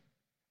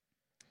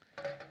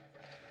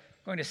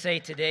I'm going to say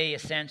today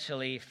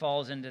essentially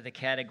falls into the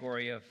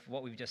category of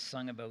what we've just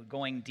sung about,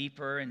 going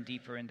deeper and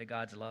deeper into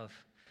God's love.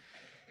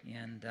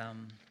 And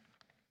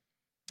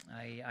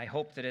I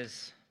hope that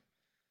as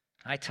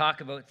I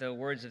talk about the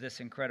words of this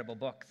incredible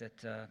book,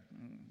 that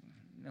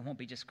it won't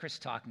be just Chris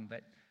talking, but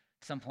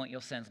at some point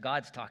you'll sense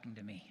God's talking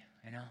to me,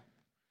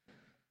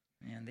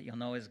 and that you'll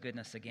know His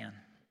goodness again.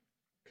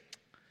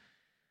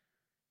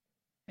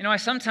 I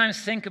sometimes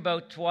think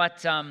about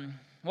what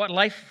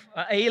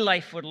a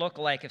life would look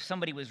like if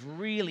somebody was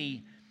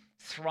really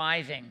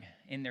thriving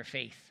in their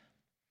faith.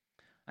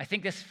 I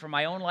think this for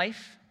my own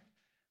life.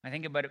 I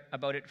think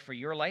about it for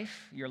your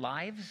life, your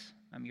lives.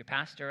 I'm your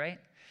pastor, right?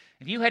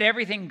 If you had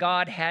everything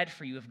God had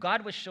for you, if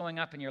God was showing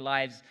up in your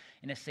lives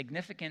in a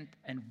significant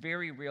and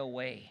very real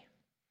way,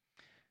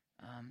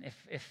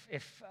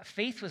 if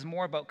faith was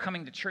more about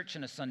coming to church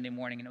on a Sunday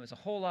morning and it was a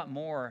whole lot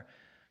more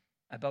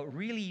about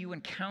really you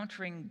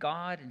encountering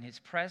God and His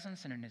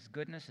presence and in His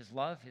goodness, His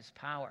love, His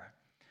power,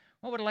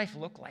 what would life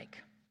look like?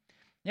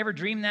 You ever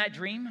dream that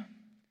dream?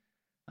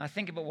 I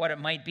think about what it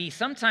might be.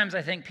 Sometimes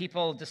I think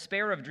people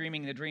despair of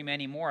dreaming the dream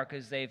anymore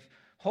because they've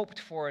hoped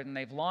for it and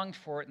they've longed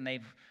for it and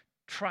they've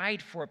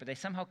tried for it, but they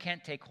somehow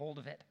can't take hold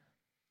of it.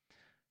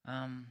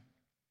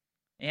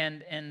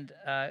 And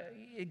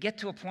get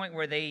to a point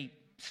where they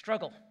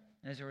struggle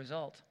as a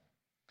result.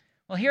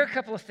 Well, here are a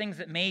couple of things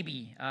that may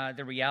be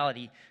the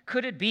reality.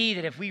 Could it be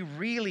that if we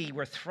really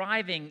were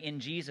thriving in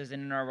Jesus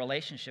and in our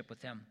relationship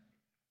with Him,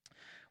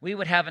 we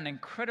would have an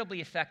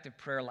incredibly effective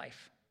prayer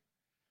life?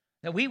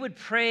 That we would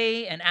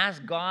pray and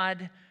ask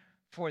God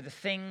for the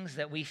things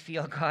that we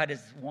feel God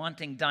is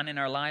wanting done in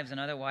our lives and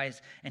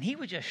otherwise, and He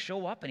would just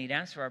show up and He'd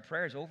answer our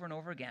prayers over and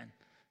over again.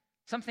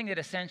 Something that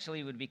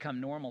essentially would become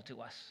normal to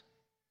us.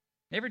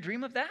 You ever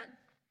dream of that?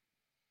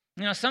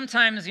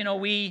 Sometimes,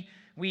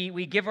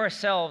 we give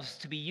ourselves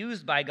to be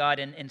used by God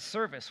in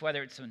service,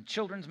 whether it's in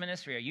children's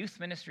ministry or youth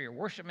ministry or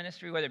worship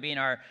ministry, whether it be in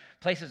our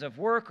places of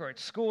work or at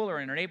school or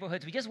in our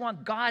neighborhoods. We just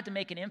want God to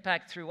make an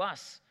impact through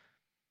us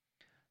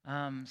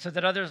so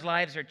that others'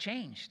 lives are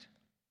changed.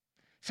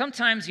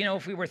 Sometimes,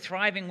 if we were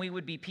thriving, we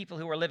would be people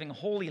who are living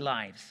holy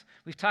lives.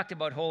 We've talked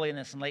about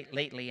holiness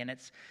lately, and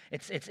it's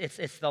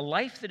the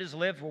life that is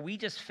lived where we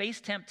just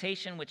face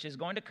temptation, which is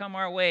going to come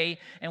our way,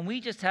 and we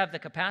just have the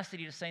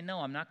capacity to say, no,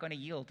 I'm not going to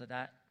yield to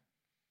that.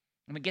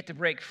 And we get to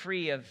break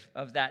free of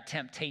that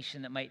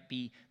temptation that might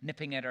be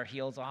nipping at our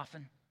heels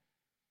often.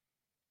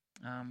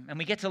 And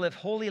we get to live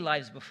holy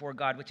lives before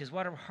God, which is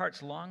what our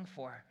hearts long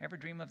for. Ever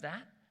dream of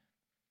that?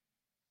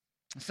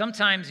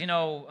 Sometimes,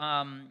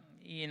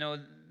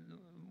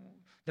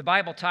 the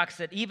Bible talks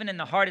that even in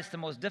the hardest, the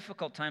most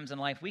difficult times in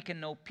life, we can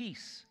know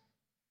peace.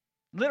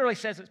 It literally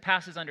says it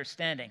passes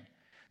understanding.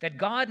 That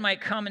God might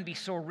come and be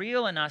so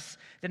real in us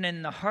that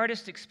in the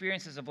hardest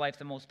experiences of life,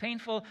 the most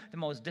painful, the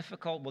most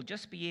difficult, we'll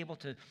just be able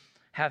to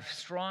have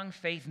strong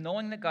faith,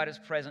 knowing that God is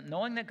present,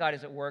 knowing that God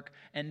is at work,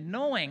 and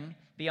knowing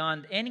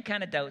beyond any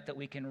kind of doubt that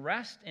we can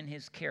rest in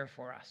His care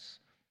for us.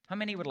 How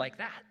many would like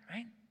that,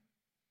 right?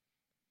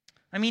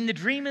 The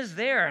dream is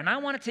there, and I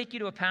want to take you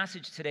to a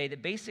passage today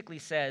that basically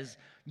says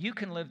you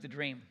can live the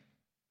dream.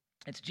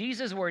 It's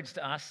Jesus' words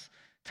to us,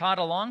 taught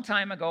a long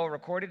time ago,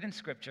 recorded in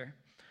Scripture,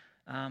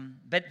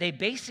 but they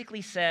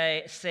basically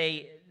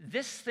say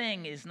this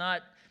thing is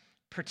not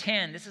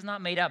pretend, this is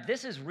not made up,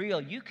 this is real.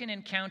 You can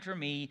encounter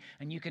me,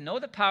 and you can know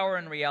the power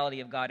and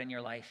reality of God in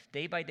your life,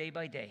 day by day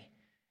by day,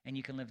 and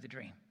you can live the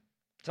dream.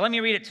 So let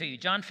me read it to you.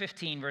 John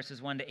 15,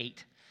 verses 1 to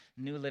 8,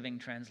 New Living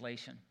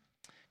Translation.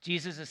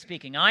 Jesus is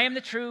speaking. I am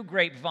the true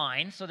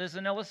grapevine. So there's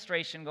an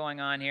illustration going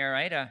on here,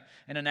 right?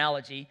 An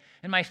analogy.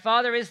 And my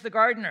Father is the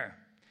gardener.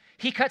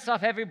 He cuts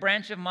off every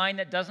branch of mine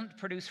that doesn't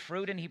produce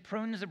fruit, and He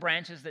prunes the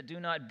branches that do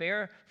not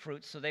bear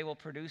fruit, so they will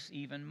produce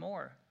even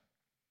more.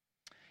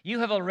 You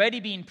have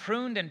already been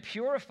pruned and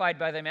purified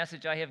by the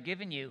message I have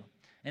given you.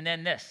 And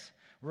then this,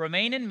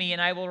 remain in me,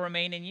 and I will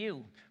remain in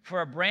you.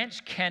 For a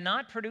branch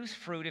cannot produce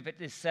fruit if it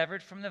is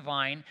severed from the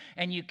vine,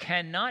 and you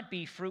cannot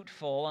be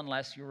fruitful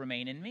unless you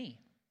remain in me.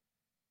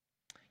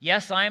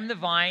 Yes, I am the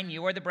vine,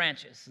 you are the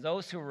branches.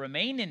 Those who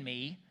remain in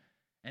me,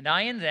 and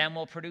I in them,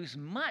 will produce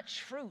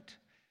much fruit.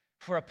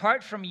 For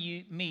apart from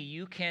me,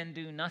 you can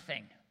do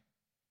nothing.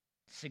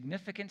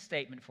 Significant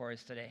statement for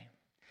us today.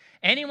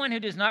 Anyone who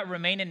does not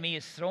remain in me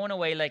is thrown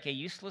away like a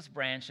useless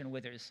branch and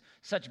withers.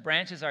 Such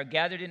branches are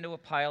gathered into a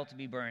pile to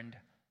be burned.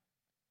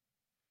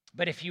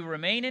 But if you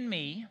remain in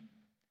me,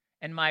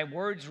 and my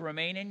words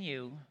remain in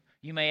you,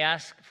 you may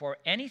ask for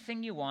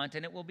anything you want,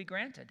 and it will be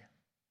granted.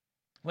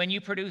 When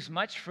you produce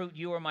much fruit,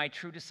 you are my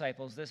true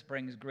disciples. This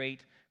brings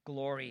great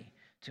glory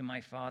to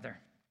my Father.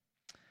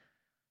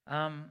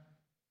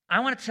 I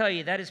want to tell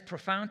you that is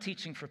profound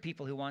teaching for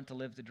people who want to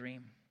live the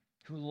dream,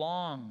 who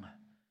long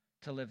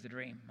to live the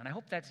dream. And I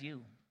hope that's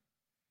you.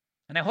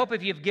 And I hope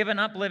if you've given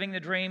up living the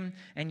dream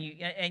and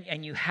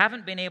you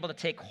haven't been able to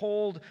take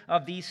hold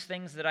of these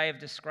things that I have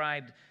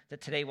described,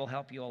 that today will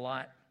help you a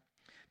lot.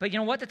 But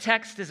what the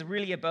text is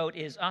really about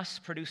is us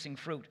producing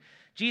fruit.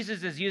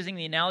 Jesus is using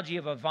the analogy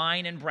of a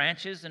vine and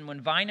branches, and when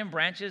vine and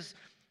branches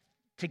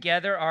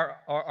together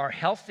are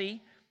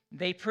healthy,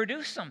 they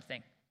produce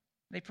something.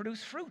 They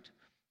produce fruit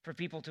for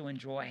people to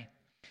enjoy.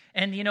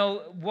 And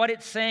what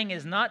it's saying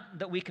is not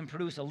that we can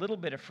produce a little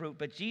bit of fruit,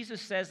 but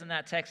Jesus says in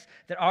that text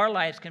that our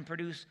lives can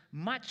produce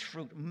much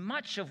fruit,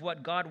 much of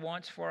what God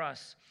wants for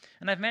us.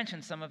 And I've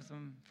mentioned some of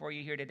them for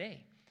you here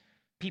today.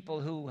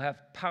 People who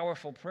have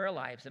powerful prayer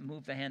lives that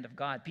move the hand of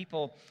God,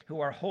 people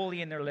who are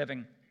holy in their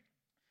living,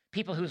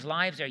 people whose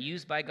lives are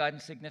used by God in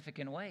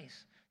significant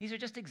ways. These are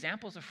just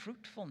examples of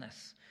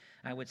fruitfulness,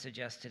 I would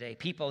suggest today.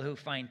 People who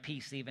find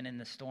peace even in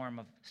the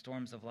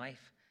storms of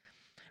life.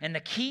 And the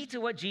key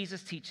to what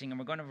Jesus is teaching, and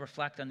we're going to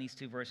reflect on these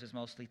two verses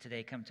mostly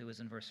today, come to is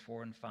in verse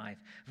 4 and 5.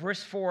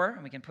 Verse 4,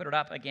 and we can put it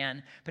up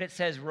again, but it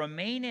says,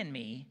 "Remain in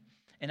me,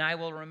 and I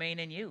will remain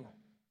in you."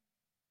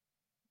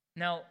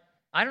 Now,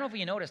 I don't know if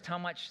you noticed how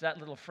much that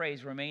little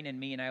phrase, "remain in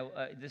me," and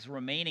this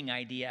remaining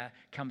idea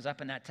comes up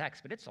in that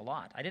text, but it's a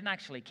lot. I didn't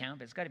actually count,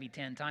 but it's got to be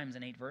 10 times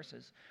in 8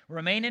 verses.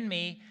 Remain in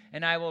me,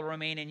 and I will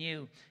remain in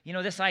you.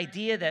 This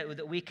idea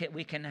that we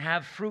can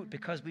have fruit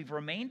because we've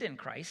remained in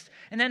Christ.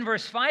 And then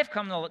verse 5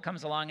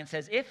 comes along and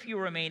says, "If you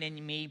remain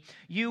in me,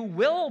 you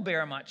will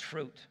bear much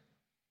fruit."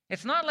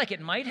 It's not like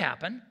it might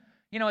happen.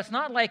 It's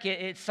not like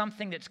it's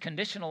something that's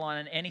conditional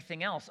on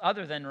anything else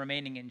other than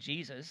remaining in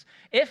Jesus.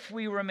 If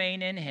we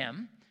remain in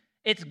him,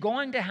 it's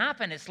going to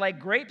happen. It's like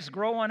grapes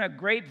grow on a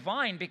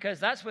grapevine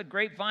because that's what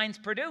grapevines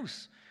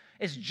produce.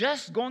 It's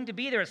just going to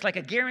be there. It's like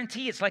a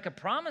guarantee. It's like a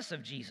promise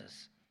of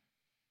Jesus.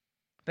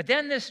 But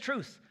then this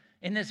truth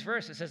in this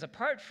verse, it says,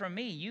 apart from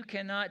me, you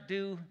cannot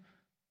do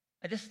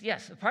this.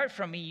 Yes, apart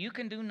from me, you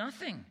can do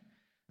nothing.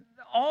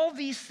 All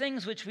these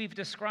things which we've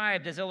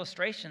described as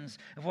illustrations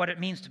of what it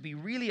means to be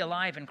really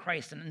alive in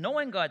Christ and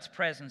knowing God's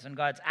presence and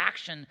God's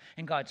action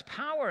and God's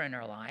power in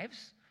our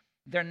lives,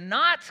 they're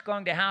not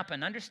going to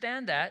happen.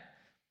 Understand that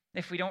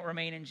if we don't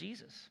remain in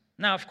Jesus.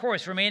 Now, of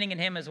course, remaining in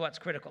him is what's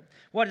critical.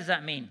 What does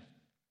that mean?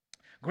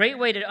 Great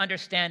way to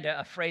understand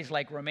a phrase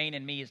like "remain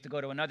in me" is to go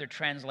to another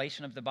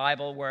translation of the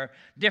Bible where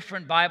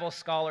different Bible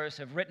scholars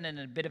have written in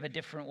a bit of a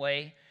different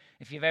way.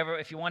 If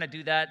you want to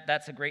do that,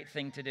 that's a great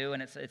thing to do,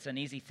 and it's an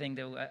easy thing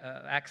to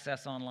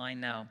access online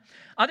now.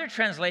 Other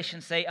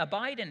translations say,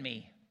 "Abide in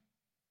me.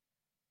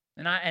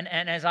 And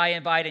as I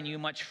abide in you,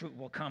 much fruit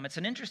will come." It's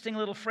an interesting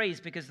little phrase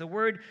because the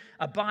word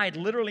abide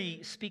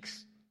literally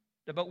speaks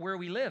about where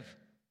we live.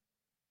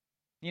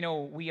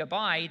 We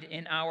abide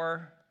in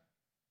our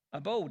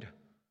abode,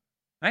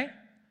 right?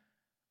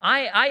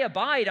 I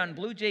abide on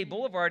Blue Jay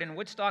Boulevard in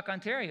Woodstock,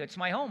 Ontario. It's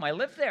my home. I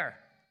live there.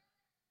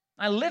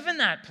 I live in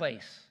that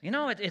place.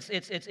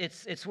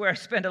 It's where I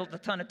spend a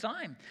ton of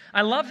time.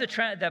 I love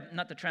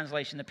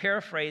the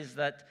paraphrase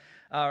that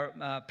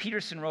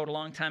Peterson wrote a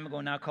long time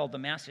ago now called The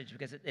Message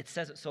because it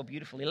says it so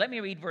beautifully. Let me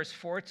read verse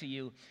 4 to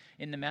you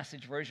in the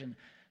Message version.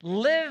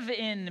 "Live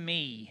in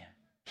me,"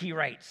 he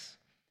writes.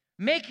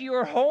 "Make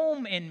your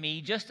home in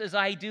me just as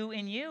I do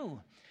in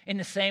you. In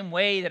the same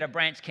way that a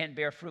branch can't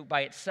bear fruit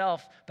by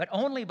itself, but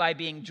only by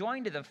being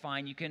joined to the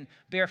vine, you can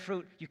bear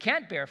fruit. You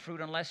can't bear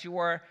fruit unless you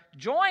are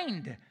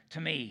joined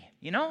to me."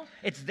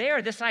 It's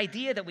there, this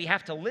idea that we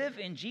have to live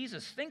in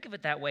Jesus. Think of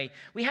it that way.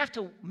 We have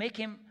to make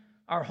him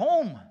our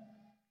home.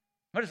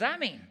 What does that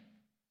mean?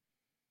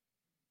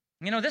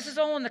 This is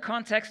all in the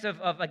context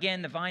of,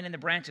 again, the vine and the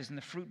branches and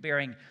the fruit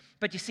bearing.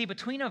 But you see,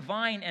 between a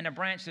vine and a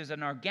branch, there's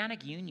an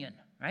organic union,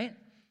 right?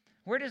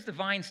 Where does the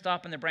vine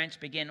stop and the branch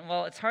begin?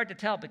 Well, it's hard to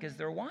tell because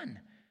they're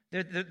one.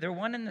 They're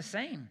one and the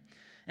same.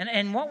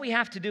 And what we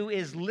have to do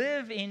is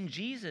live in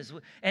Jesus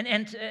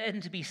and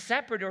to be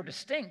separate or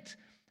distinct.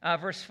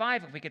 Verse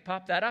 5, if we could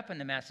pop that up in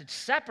the Message.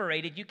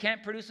 Separated, you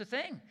can't produce a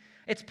thing.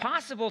 It's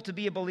possible to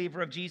be a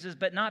believer of Jesus,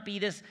 but not be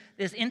this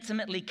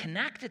intimately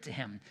connected to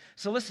him.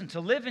 So listen, to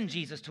live in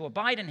Jesus, to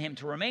abide in him,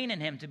 to remain in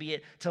him,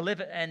 to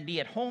live and be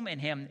at home in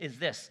him is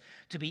this: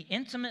 to be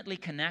intimately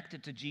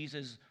connected to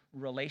Jesus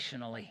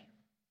relationally.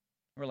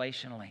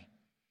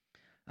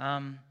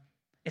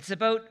 It's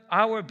about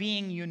our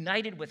being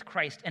united with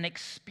Christ and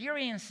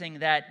experiencing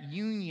that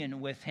union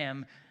with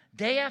him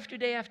day after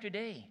day after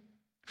day,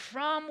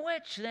 from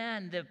which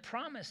then the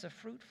promise of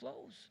fruit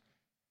flows.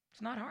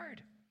 It's not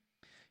hard.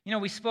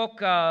 We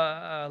spoke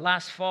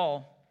last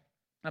fall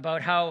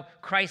about how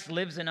Christ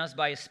lives in us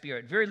by his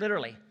Spirit, very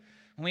literally.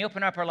 When we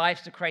open up our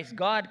lives to Christ,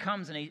 God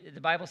comes and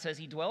the Bible says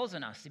he dwells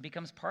in us. He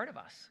becomes part of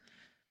us.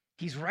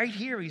 He's right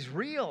here. He's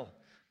real.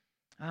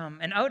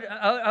 And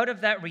out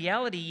of that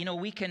reality,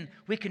 we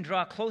can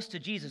draw close to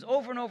Jesus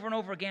over and over and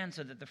over again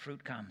so that the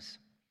fruit comes.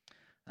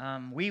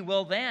 We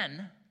will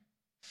then,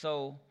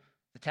 so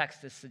the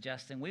text is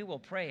suggesting, we will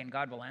pray and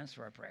God will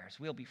answer our prayers.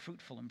 We'll be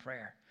fruitful in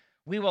prayer.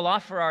 We will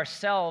offer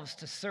ourselves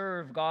to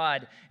serve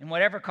God in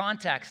whatever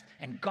context,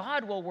 and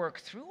God will work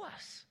through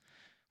us.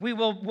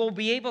 We'll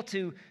be able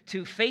to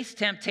face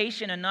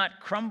temptation and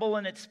not crumble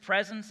in its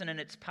presence and in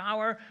its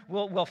power.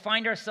 We'll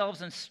find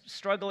ourselves in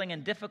struggling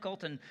and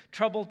difficult and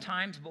troubled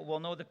times, but we'll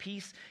know the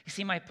peace. You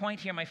see, my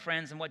point here, my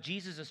friends, and what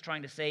Jesus is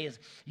trying to say is,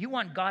 you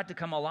want God to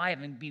come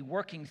alive and be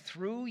working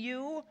through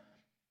you?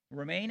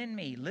 Remain in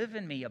me, live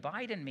in me,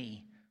 abide in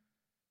me.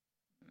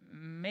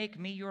 Make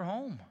me your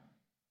home.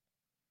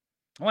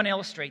 I want to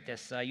illustrate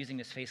this using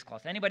this face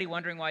cloth. Anybody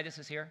wondering why this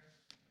is here?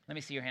 Let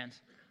me see your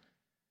hands.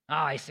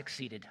 I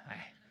succeeded. I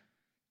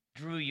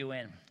drew you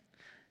in.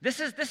 This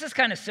is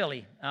kind of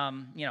silly,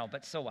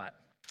 but so what?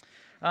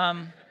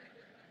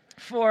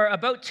 For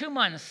about 2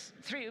 months,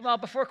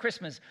 before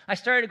Christmas, I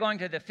started going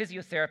to the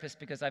physiotherapist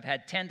because I've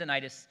had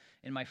tendonitis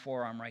in my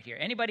forearm right here.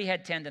 Anybody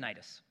had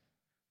tendonitis?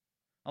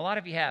 A lot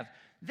of you have.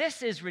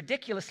 This is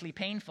ridiculously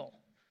painful.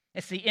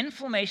 It's the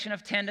inflammation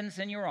of tendons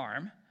in your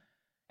arm.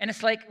 And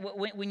it's like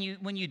when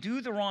you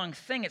do the wrong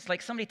thing, it's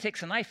like somebody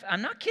takes a knife.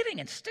 I'm not kidding,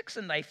 and sticks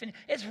a knife in.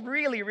 It's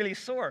really, really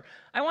sore.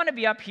 I want to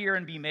be up here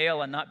and be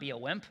male and not be a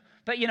wimp.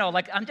 But,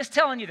 I'm just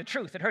telling you the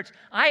truth. It hurts.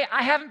 I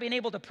haven't been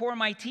able to pour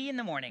my tea in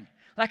the morning.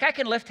 Like, I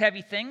can lift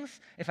heavy things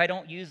if I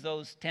don't use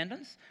those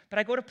tendons. But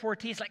I go to pour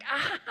tea, it's like,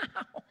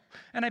 ow!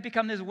 And I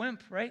become this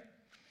wimp, right?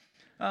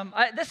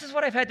 This is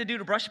what I've had to do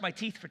to brush my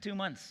teeth for 2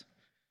 months.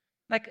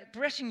 Like,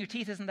 brushing your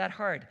teeth isn't that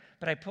hard,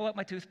 but I pull out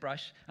my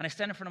toothbrush, and I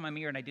stand in front of my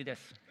mirror, and I do this.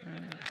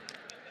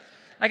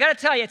 I got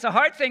to tell you, it's a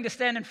hard thing to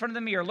stand in front of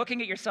the mirror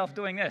looking at yourself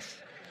doing this.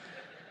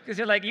 Because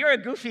you're like, you're a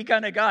goofy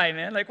kind of guy,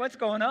 man. Like, what's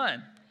going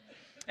on?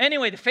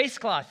 Anyway, the face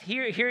cloth.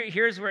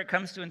 Here's where it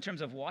comes to in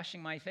terms of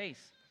washing my face.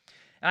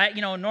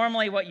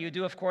 Normally what you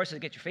do, of course, is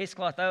get your face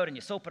cloth out, and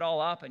you soap it all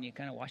up, and you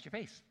kind of wash your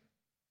face.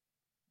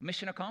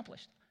 Mission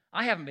accomplished.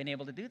 I haven't been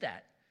able to do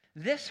that.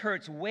 This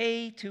hurts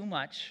way too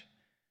much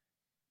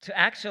to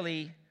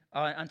actually,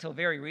 until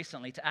very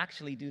recently, to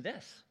actually do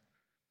this.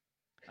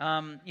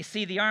 You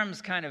see, the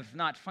arm's kind of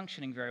not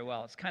functioning very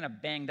well. It's kind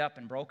of banged up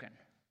and broken.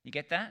 You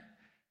get that?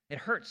 It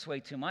hurts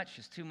way too much.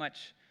 It's too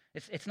much.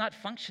 It's not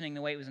functioning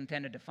the way it was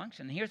intended to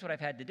function. And here's what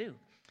I've had to do.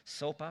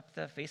 Soap up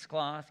the face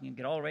cloth and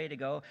get all ready to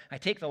go. I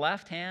take the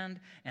left hand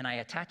and I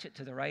attach it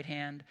to the right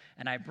hand,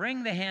 and I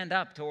bring the hand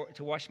up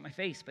to wash my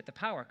face, but the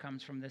power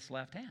comes from this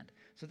left hand.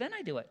 So then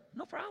I do it.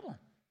 No problem.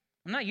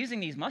 I'm not using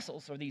these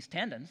muscles or these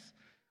tendons.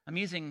 I'm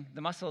using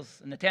the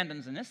muscles and the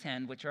tendons in this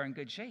hand, which are in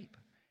good shape,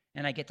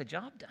 and I get the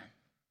job done.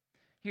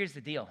 Here's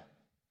the deal.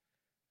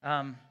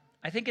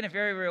 I think in a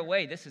very real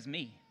way, this is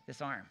me,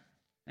 this arm,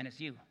 and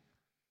it's you.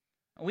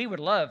 We would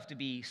love to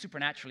be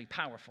supernaturally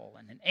powerful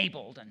and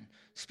enabled and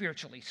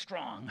spiritually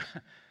strong,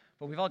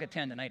 but we've all got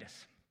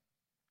tendonitis.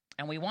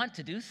 And we want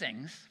to do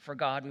things for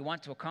God. We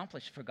want to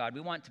accomplish for God.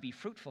 We want to be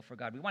fruitful for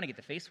God. We want to get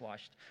the face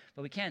washed,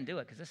 but we can't do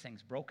it because this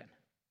thing's broken.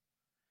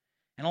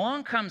 And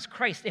along comes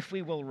Christ, if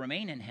we will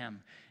remain in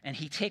him, and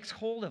he takes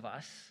hold of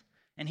us,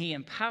 and he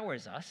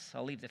empowers us,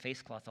 I'll leave the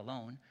face cloth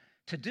alone,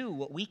 to do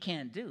what we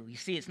can't do. You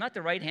see, it's not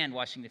the right hand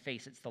washing the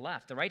face, it's the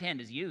left. The right hand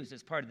is used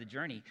as part of the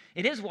journey.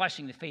 It is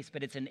washing the face,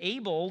 but it's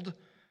enabled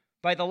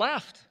by the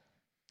left.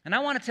 And I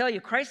want to tell you,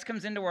 Christ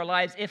comes into our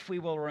lives if we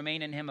will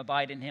remain in him,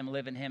 abide in him,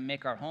 live in him,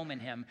 make our home in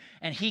him.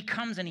 And he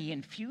comes and he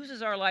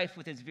infuses our life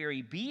with his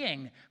very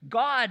being.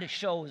 God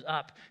shows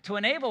up to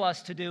enable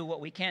us to do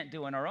what we can't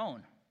do on our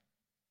own.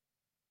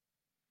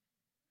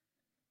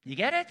 You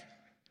get it?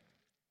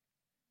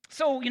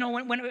 So,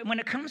 when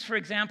it comes, for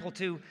example,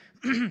 to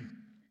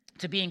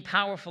to being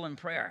powerful in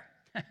prayer.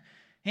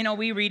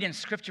 We read in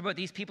Scripture about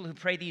these people who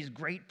pray these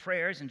great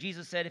prayers, and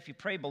Jesus said, if you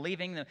pray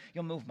believing, that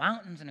you'll move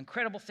mountains and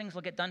incredible things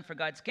will get done for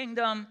God's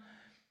kingdom.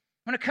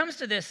 When it comes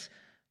to this,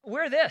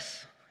 we're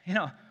this.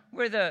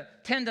 We're the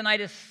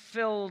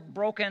tendonitis-filled,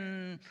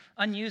 broken,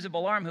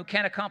 unusable arm who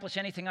can't accomplish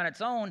anything on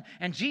its own,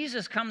 and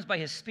Jesus comes by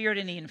his Spirit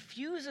and he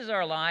infuses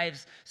our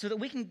lives so that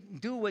we can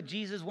do what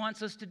Jesus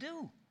wants us to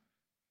do.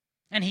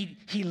 And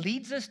he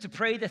leads us to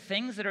pray the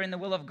things that are in the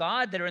will of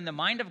God, that are in the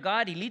mind of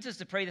God. He leads us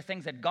to pray the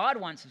things that God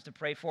wants us to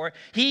pray for.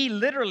 He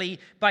literally,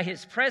 by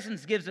his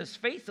presence, gives us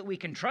faith that we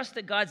can trust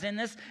that God's in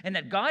this and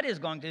that God is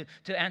going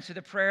to answer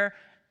the prayer.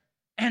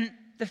 And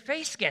the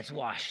face gets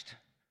washed.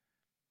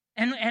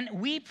 And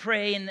we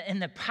pray in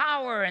the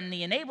power and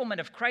the enablement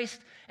of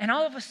Christ, and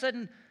all of a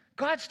sudden,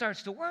 God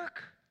starts to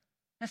work.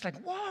 And it's like,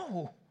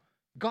 whoa,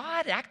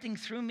 God acting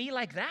through me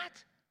like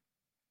that?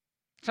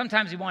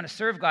 Sometimes we want to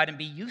serve God and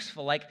be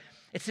useful. Like,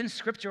 it's in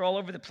Scripture all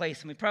over the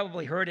place, and we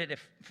probably heard it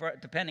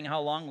depending how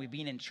long we've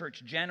been in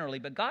church generally.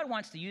 But God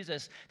wants to use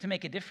us to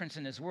make a difference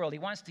in this world. He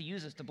wants to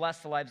use us to bless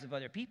the lives of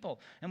other people.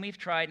 And we've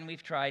tried, and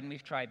we've tried, and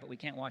we've tried, but we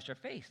can't wash our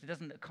face. It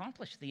doesn't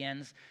accomplish the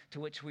ends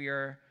to which we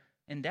are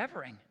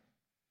endeavoring.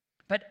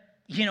 But,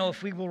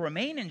 if we will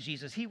remain in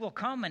Jesus, he will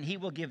come and he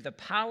will give the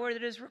power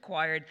that is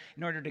required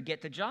in order to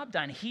get the job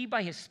done. He,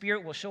 by his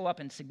Spirit, will show up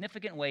in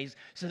significant ways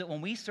so that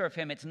when we serve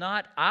him, it's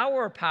not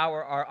our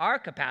power or our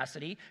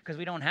capacity, because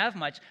we don't have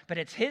much, but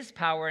it's his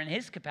power and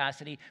his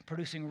capacity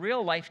producing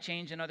real life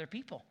change in other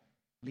people,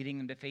 leading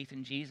them to faith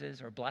in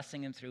Jesus or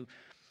blessing them through,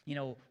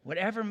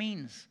 whatever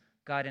means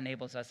God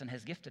enables us and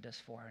has gifted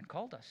us for and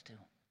called us to.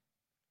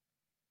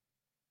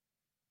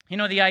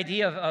 The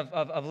idea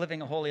of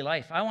living a holy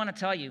life, I want to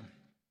tell you,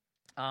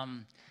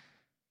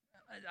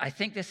 I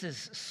think this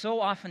is so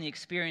often the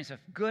experience of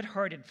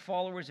good-hearted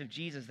followers of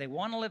Jesus. They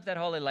want to live that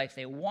holy life.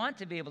 They want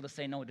to be able to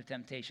say no to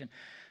temptation.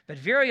 But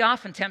very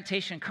often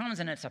temptation comes,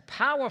 and it's a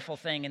powerful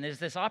thing, and there's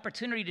this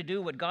opportunity to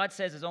do what God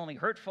says is only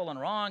hurtful and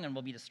wrong and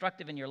will be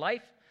destructive in your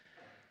life.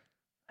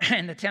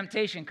 And the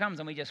temptation comes,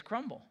 and we just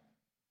crumble.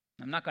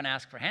 I'm not going to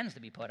ask for hands to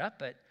be put up,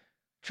 but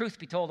truth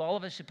be told, all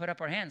of us should put up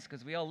our hands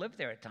because we all live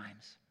there at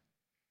times.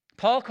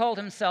 Paul called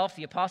himself,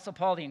 the Apostle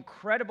Paul, the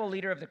incredible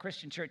leader of the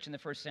Christian church in the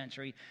first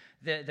century,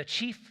 the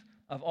chief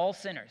of all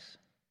sinners.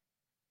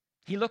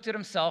 He looked at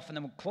himself, and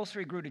the closer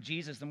he grew to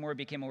Jesus, the more he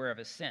became aware of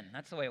his sin.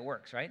 That's the way it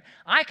works, right?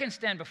 I can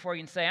stand before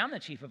you and say, I'm the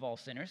chief of all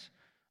sinners.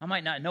 I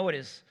might not know it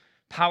as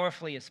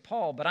powerfully as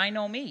Paul, but I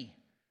know me.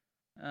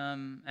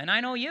 And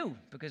I know you,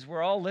 because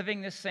we're all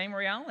living this same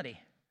reality.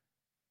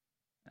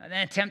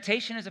 And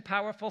temptation is a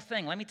powerful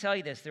thing. Let me tell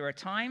you this. There are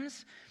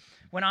times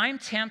when I'm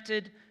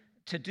tempted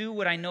to do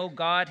what I know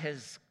God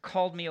has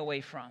called me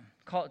away from,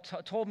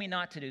 told me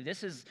not to do.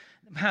 This is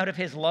out of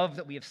his love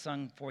that we have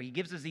sung for. He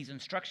gives us these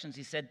instructions.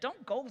 He said,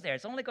 don't go there.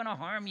 It's only going to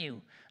harm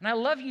you. And I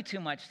love you too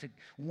much to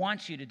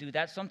want you to do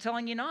that, so I'm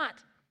telling you not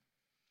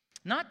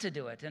to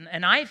do it.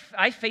 And I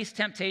face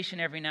temptation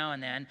every now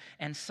and then,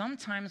 and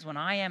sometimes when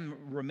I am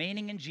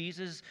remaining in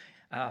Jesus,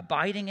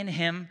 abiding in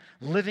him,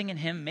 living in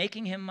him,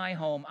 making him my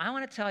home, I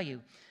want to tell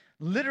you,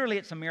 literally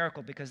it's a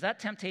miracle because that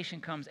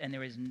temptation comes and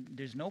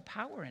there's no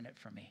power in it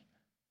for me.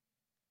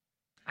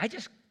 I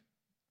just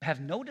have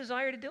no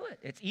desire to do it.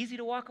 It's easy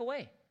to walk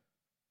away.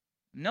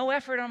 No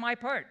effort on my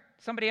part.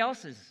 Somebody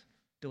else is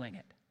doing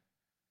it.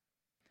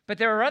 But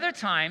there are other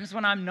times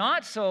when I'm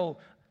not so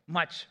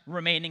much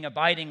remaining,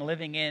 abiding,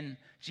 living in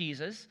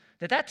Jesus,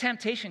 that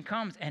temptation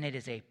comes, and it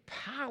is a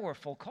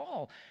powerful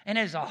call, and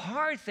it is a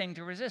hard thing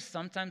to resist.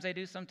 Sometimes I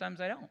do,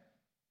 sometimes I don't.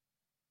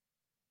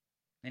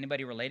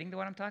 Anybody relating to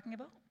what I'm talking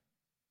about?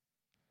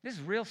 This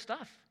is real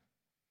stuff.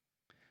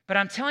 But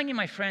I'm telling you,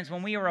 my friends,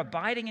 when we are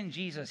abiding in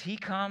Jesus, he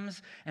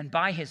comes, and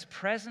by his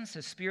presence,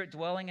 his Spirit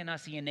dwelling in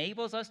us, he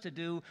enables us to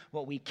do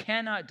what we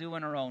cannot do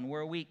on our own.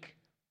 We're weak,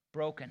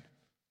 broken,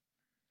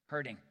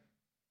 hurting.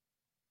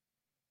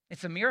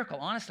 It's a miracle,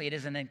 honestly. It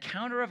is an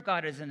encounter of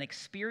God. It is an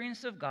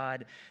experience of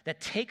God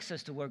that takes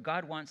us to where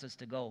God wants us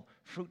to go,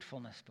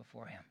 fruitfulness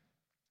before him.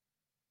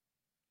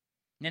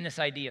 And then this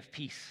idea of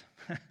peace.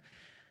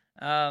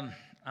 I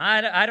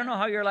don't know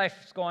how your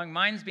life's going.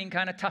 Mine's been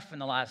kind of tough in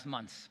the last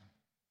months.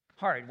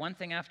 Hard, one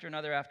thing after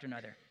another after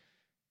another.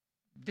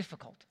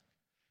 Difficult.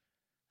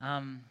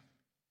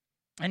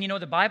 And you know,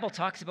 the Bible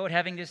talks about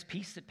having this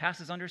peace that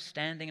passes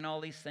understanding and all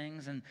these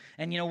things. And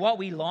you know, what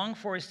we long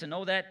for is to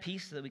know that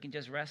peace so that we can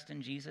just rest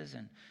in Jesus.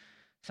 And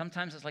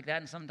sometimes it's like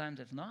that and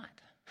sometimes it's not.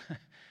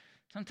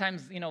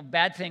 Sometimes, you know,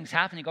 bad things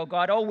happen. You go,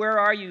 God, oh, where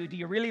are you? Do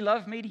you really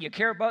love me? Do you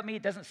care about me?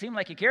 It doesn't seem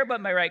like you care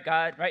about me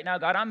right now,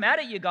 God. I'm mad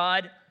at you,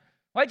 God.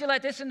 Why'd you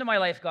let this into my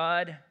life,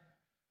 God?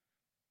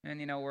 And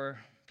you know, we're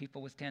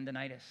people with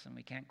tendinitis and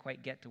we can't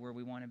quite get to where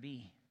we want to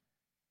be.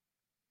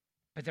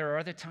 But there are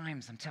other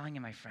times, I'm telling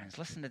you, my friends,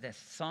 listen to this.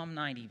 Psalm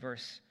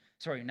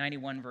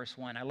 91, verse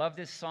 1. I love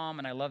this psalm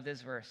and I love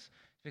this verse.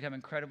 It's become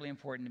incredibly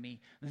important to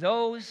me.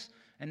 Those,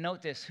 and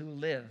note this, who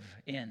live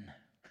in,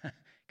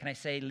 can I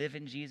say live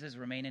in Jesus,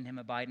 remain in him,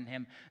 abide in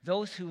him?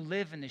 Those who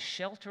live in the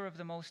shelter of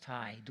the Most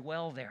High,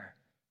 dwell there,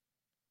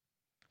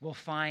 will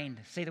find,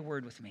 say the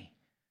word with me,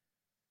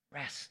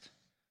 rest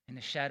in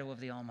the shadow of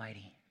the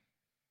Almighty.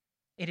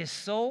 It is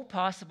so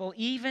possible,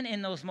 even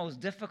in those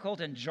most difficult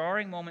and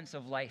jarring moments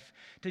of life,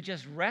 to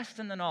just rest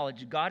in the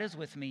knowledge God is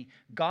with me,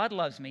 God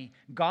loves me,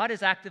 God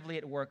is actively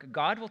at work,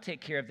 God will take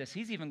care of this.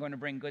 He's even going to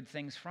bring good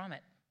things from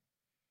it.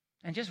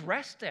 And just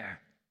rest there.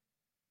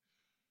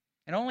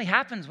 It only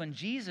happens when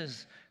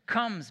Jesus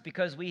comes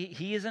because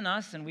he is in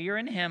us and we are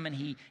in him, and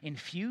he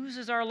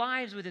infuses our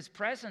lives with his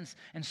presence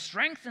and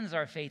strengthens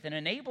our faith and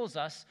enables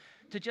us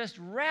to just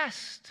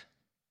rest,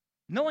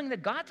 knowing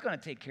that God's going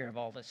to take care of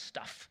all this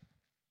stuff.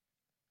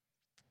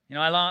 You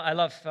know, I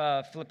love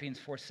Philippians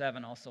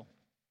 4:7 also.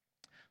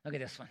 Look at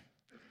this one.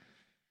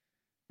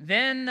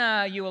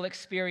 Then you will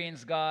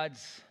experience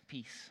God's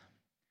peace,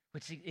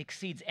 which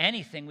exceeds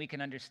anything we can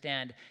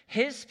understand.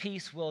 His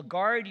peace will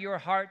guard your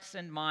hearts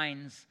and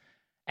minds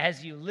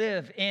as you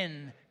live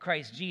in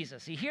Christ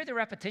Jesus. You hear the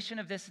repetition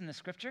of this in the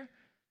scripture?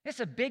 It's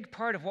a big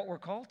part of what we're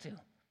called to.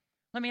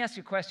 Let me ask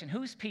you a question.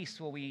 Whose peace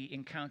will we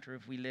encounter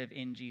if we live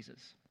in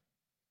Jesus?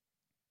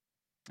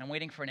 I'm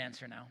waiting for an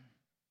answer now.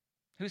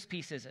 Whose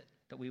peace is it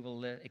that we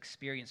will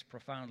experience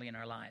profoundly in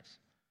our lives?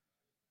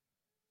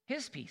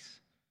 His peace.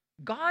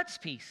 God's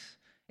peace.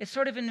 It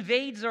sort of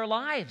invades our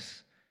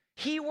lives.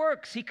 He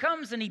works, he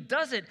comes and he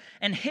does it,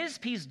 and his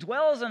peace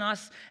dwells in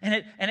us,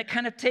 and it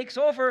kind of takes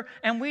over,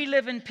 and we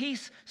live in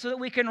peace so that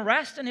we can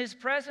rest in his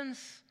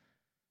presence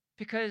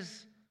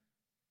because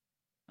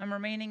I'm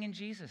remaining in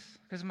Jesus,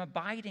 because I'm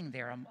abiding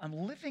there, I'm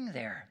living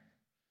there.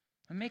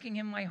 I'm making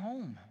him my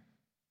home.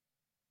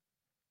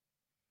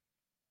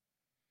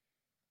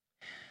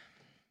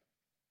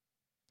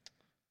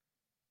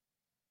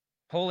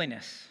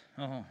 Holiness.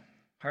 Oh,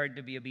 hard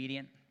to be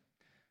obedient.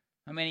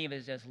 How many of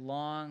us just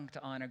long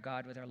to honor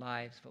God with our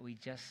lives, but we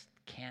just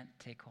can't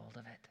take hold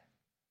of it?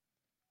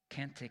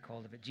 Can't take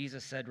hold of it.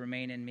 Jesus said,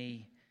 remain in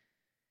me.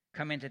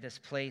 Come into this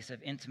place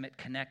of intimate,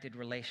 connected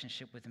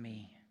relationship with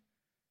me.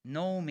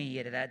 Know me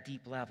at that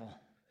deep level.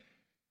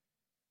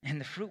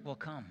 And the fruit will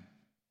come.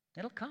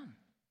 It'll come.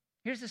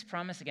 Here's this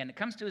promise again. It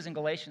comes to us in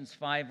Galatians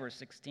 5, verse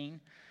 16.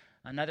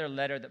 another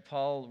letter that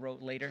Paul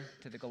wrote later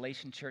to the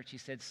Galatian church. He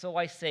said, "So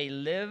I say,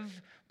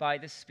 live by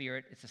the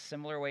Spirit." It's a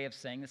similar way of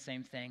saying the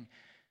same thing.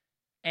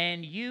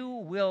 "And you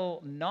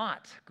will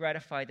not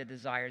gratify the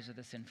desires of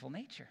the sinful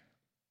nature."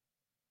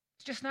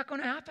 It's just not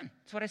going to happen.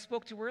 That's what I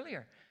spoke to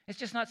earlier. It's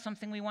just not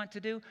something we want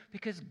to do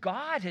because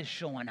God has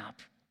shown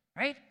up,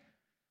 right?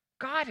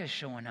 God has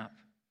shown up.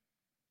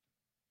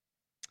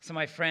 So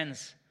my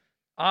friends,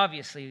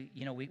 obviously,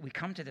 we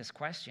come to this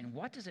question,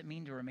 what does it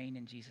mean to remain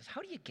in Jesus?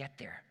 How do you get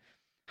there?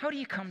 How do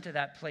you come to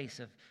that place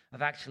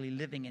of actually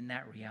living in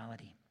that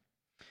reality?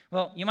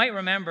 Well, you might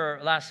remember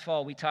last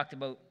fall we talked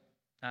about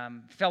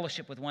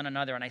fellowship with one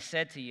another, and I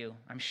said to you,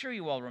 I'm sure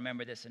you all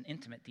remember this in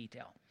intimate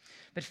detail,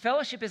 but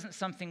fellowship isn't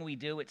something we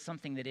do, it's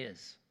something that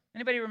is.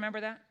 Anybody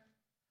remember that?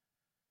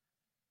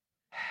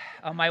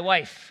 Oh, my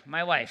wife,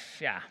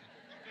 yeah.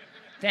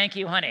 Thank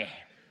you, honey.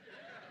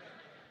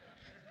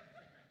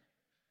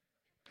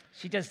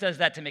 She just does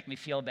that to make me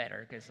feel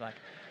better, because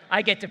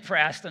I get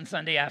depressed on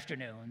Sunday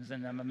afternoons,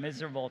 and I'm a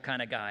miserable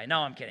kind of guy.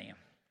 No, I'm kidding you.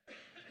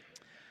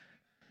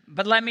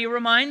 But let me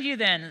remind you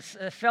then,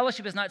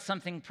 fellowship is not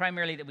something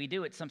primarily that we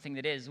do, it's something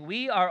that is.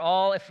 We are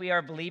all, if we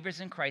are believers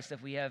in Christ,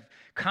 if we have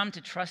come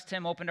to trust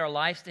Him, opened our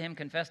lives to Him,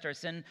 confessed our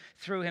sin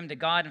through Him to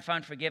God and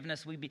found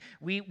forgiveness,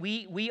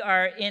 we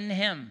are in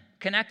Him,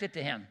 connected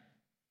to Him.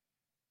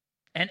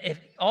 And if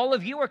all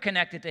of you are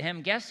connected to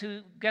Him, guess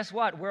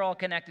what? We're all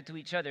connected to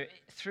each other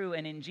through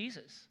and in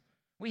Jesus.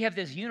 We have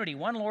this unity,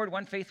 one Lord,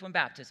 one faith, one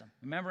baptism.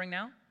 Remembering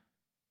now?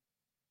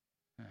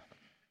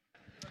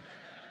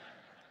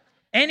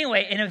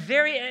 Anyway, in a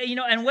very,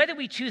 and whether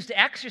we choose to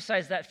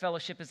exercise that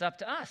fellowship is up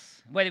to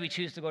us. Whether we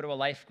choose to go to a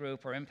life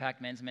group or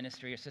Impact Men's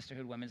Ministry or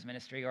Sisterhood Women's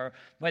Ministry, or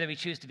whether we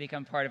choose to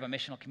become part of a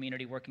missional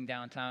community working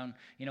downtown,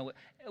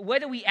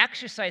 whether we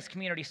exercise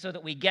community so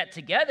that we get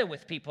together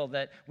with people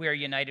that we are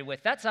united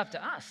with, that's up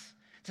to us.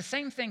 It's the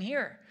same thing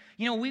here.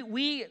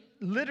 We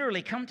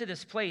literally come to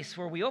this place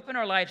where we open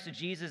our lives to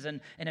Jesus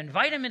and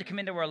invite Him to come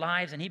into our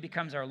lives, and He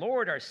becomes our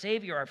Lord, our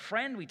Savior, our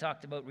friend, we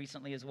talked about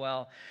recently as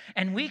well.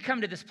 And we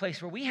come to this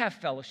place where we have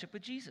fellowship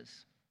with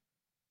Jesus.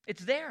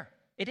 It's there.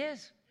 It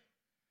is.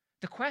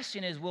 The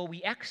question is, will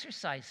we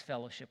exercise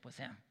fellowship with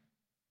Him?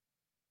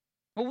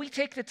 Will we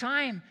take the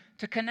time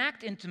to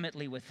connect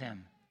intimately with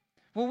Him?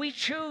 Will we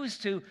choose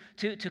to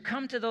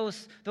come to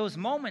those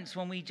moments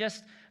when we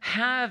just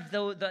have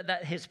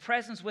His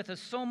presence with us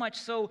so much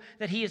so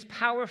that He is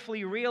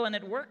powerfully real and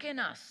at work in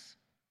us?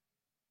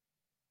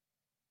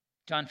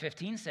 John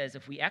 15 says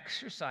if we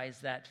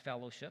exercise that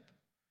fellowship,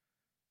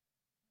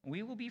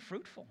 we will be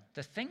fruitful.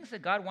 The things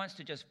that God wants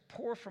to just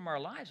pour from our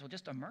lives will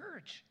just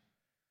emerge.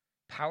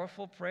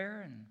 Powerful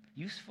prayer and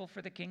useful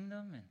for the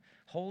kingdom and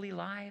holy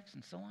lives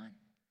and so on.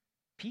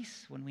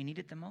 Peace when we need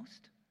it the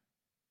most.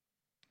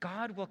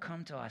 God will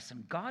come to us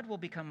and God will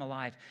become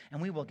alive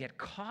and we will get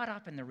caught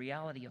up in the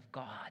reality of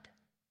God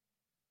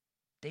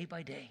day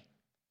by day.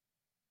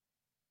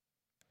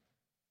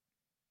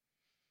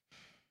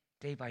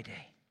 Day by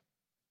day.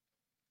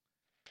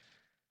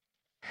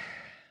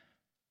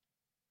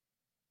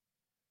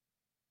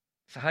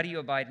 So how do you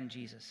abide in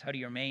Jesus? How do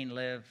you remain,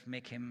 live,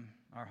 make Him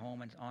our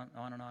home, and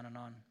on and on and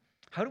on?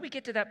 How do we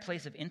get to that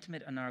place of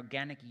intimate and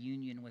organic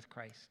union with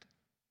Christ?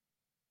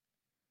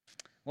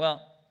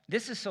 Well,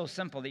 this is so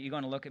simple that you're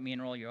going to look at me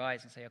and roll your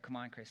eyes and say, oh, come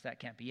on, Chris, that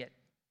can't be it.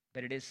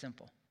 But it is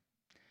simple.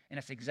 And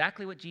it's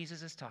exactly what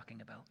Jesus is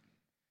talking about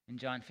in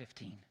John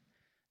 15.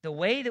 The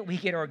way that we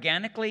get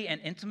organically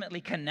and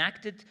intimately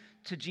connected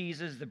to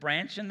Jesus, the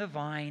branch and the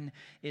vine,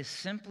 is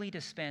simply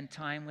to spend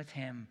time with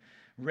Him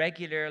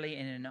regularly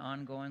in an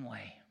ongoing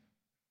way.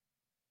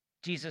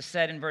 Jesus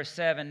said in verse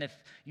 7, if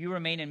you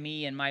remain in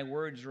me and my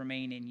words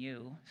remain in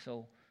you,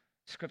 so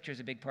Scripture is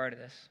a big part of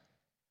this.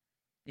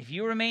 If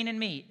you remain in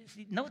me,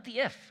 note the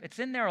if. It's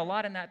in there a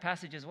lot in that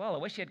passage as well. I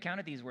wish you had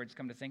counted these words,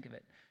 come to think of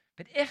it.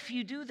 But if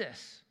you do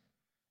this,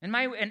 and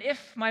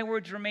if my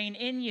words remain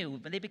in you,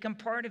 but they become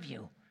part of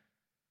you,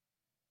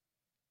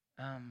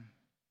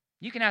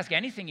 you can ask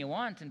anything you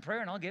want in prayer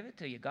and I'll give it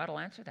to you. God will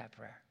answer that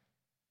prayer.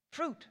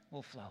 Fruit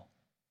will flow.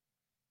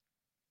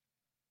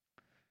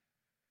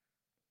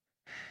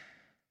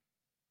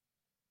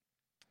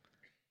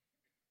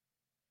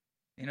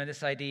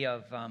 This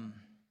idea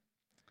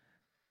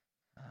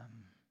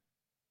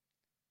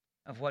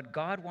of what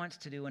God wants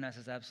to do in us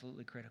is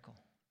absolutely critical.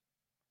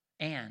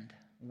 And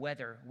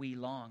whether we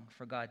long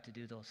for God to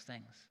do those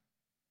things.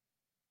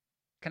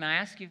 Can I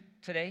ask you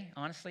today,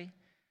 honestly?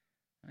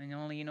 I mean,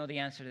 only you know the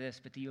answer to this,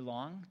 but do you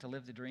long to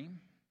live the dream?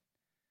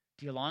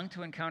 Do you long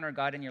to encounter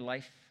God in your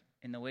life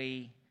in the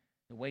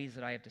ways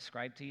that I have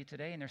described to you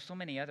today? And there's so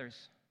many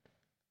others.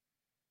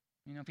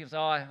 People say,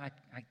 I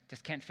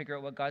just can't figure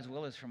out what God's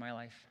will is for my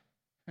life.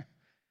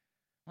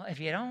 Well,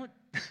 if you don't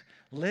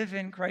live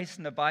in Christ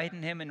and abide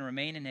in Him and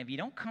remain in Him, you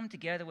don't come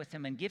together with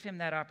Him and give Him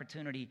that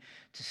opportunity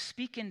to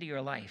speak into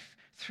your life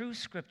through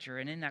Scripture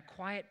and in that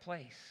quiet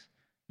place,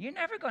 you're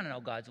never going to know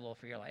God's will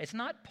for your life. It's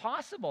not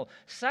possible.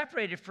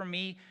 Separated from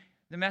me,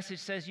 the message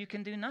says you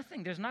can do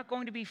nothing. There's not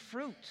going to be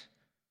fruit,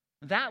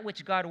 that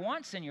which God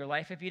wants in your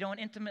life, if you don't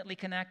intimately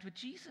connect with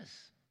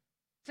Jesus.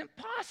 It's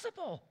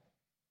impossible.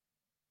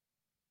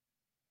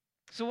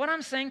 So what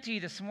I'm saying to you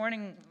this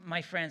morning,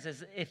 my friends,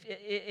 is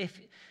if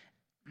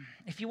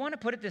you want to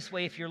put it this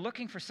way, if you're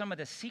looking for some of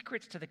the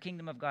secrets to the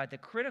kingdom of God, the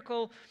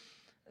critical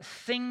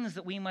things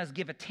that we must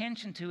give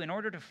attention to in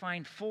order to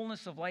find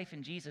fullness of life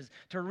in Jesus,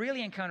 to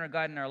really encounter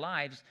God in our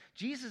lives,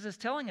 Jesus is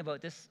telling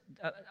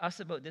us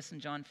about this in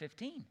John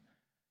 15.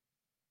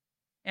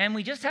 And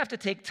we just have to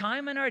take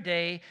time in our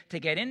day to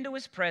get into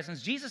his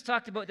presence. Jesus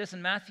talked about this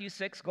in Matthew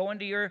 6. Go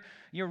into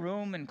your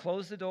room and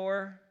close the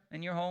door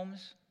in your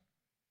homes.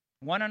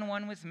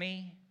 One-on-one with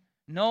me.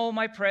 Know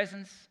my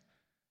presence.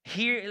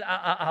 Here,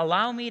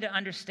 allow me to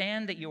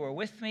understand that you are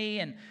with me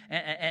and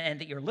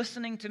that you're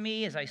listening to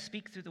me as I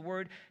speak through the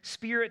word.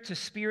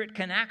 Spirit-to-spirit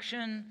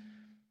connection.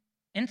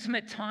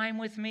 Intimate time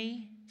with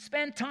me.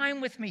 Spend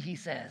time with me, he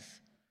says.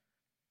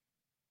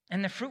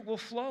 And the fruit will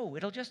flow.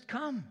 It'll just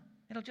come.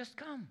 It'll just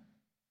come.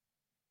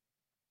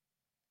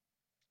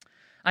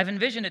 I've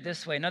envisioned it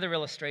this way. Another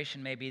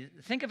illustration maybe.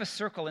 Think of a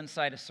circle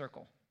inside a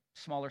circle.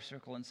 Smaller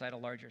circle inside a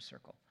larger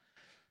circle.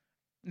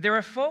 There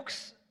are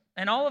folks,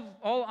 and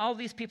all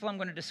these people I'm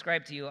going to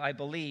describe to you, I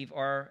believe,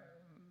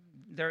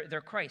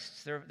 they're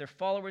Christs. They're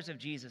followers of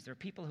Jesus. They're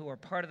people who are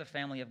part of the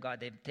family of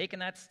God. They've taken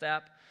that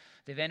step.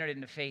 They've entered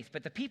into faith.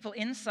 But the people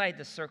inside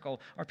the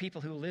circle are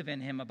people who live in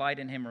him, abide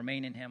in him,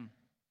 remain in him,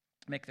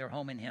 make their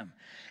home in him.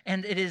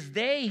 And it is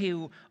they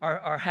who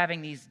are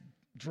having these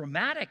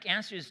dramatic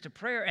answers to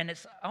prayer, and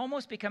it's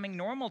almost becoming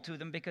normal to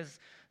them because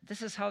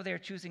this is how they're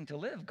choosing to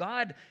live.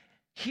 God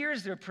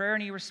hears their prayer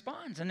and he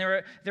responds. And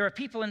there are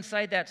people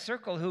inside that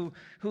circle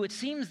who it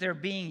seems they're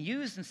being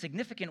used in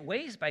significant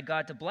ways by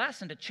God to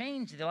bless and to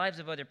change the lives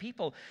of other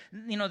people.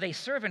 You know, they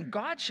serve and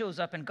God shows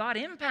up and God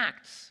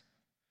impacts.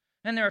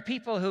 And there are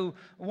people who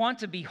want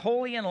to be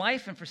holy in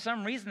life, and for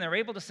some reason they're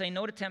able to say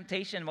no to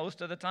temptation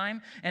most of the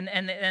time, and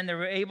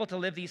they're able to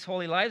live these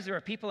holy lives. There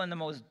are people in the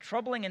most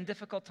troubling and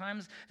difficult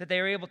times that they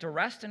are able to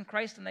rest in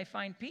Christ and they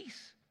find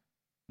peace.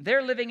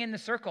 They're living in the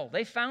circle.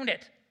 They found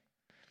it.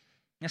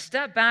 Now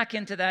step back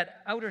into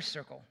that outer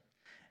circle.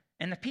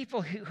 And the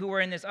people who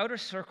are in this outer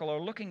circle are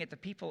looking at the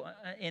people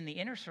in the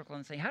inner circle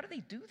and saying, how do they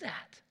do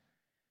that?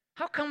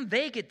 How come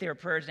they get their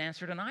prayers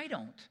answered and I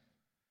don't?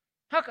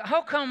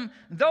 How come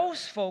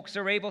those folks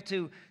are able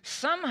to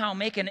somehow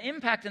make an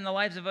impact in the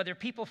lives of other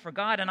people for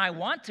God, and I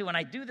want to, and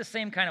I do the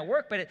same kind of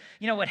work, but it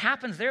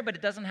happens there, but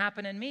it doesn't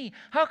happen in me?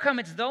 How come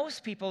it's those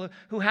people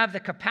who have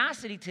the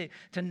capacity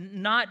to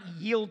not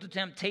yield to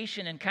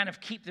temptation and kind of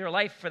keep their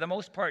life, for the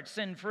most part,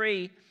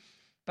 sin-free,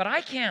 but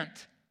I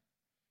can't?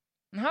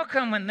 And how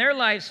come when their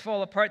lives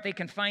fall apart, they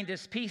can find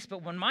this peace,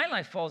 but when my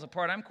life falls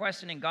apart, I'm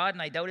questioning God,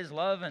 and I doubt his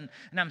love, and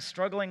I'm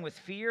struggling with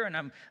fear,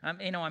 and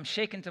I'm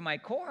shaken to my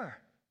core?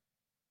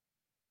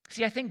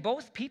 See, I think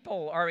both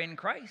people are in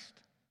Christ.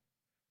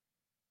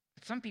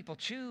 But some people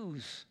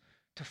choose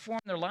to form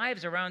their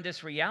lives around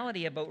this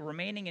reality about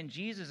remaining in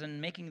Jesus and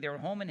making their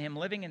home in him,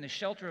 living in the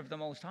shelter of the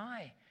Most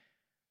High.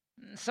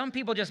 Some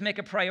people just make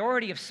a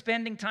priority of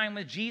spending time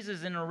with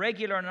Jesus in a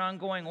regular and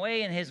ongoing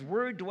way, and his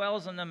word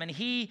dwells in them and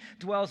he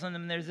dwells in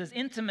them. There's this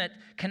intimate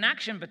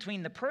connection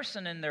between the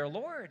person and their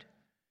Lord.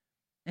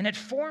 And it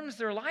forms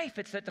their life.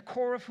 It's at the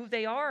core of who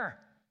they are.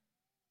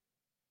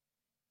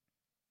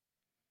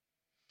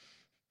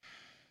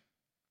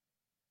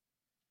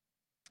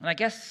 And I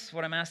guess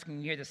what I'm asking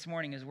you here this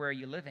morning is, where are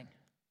you living?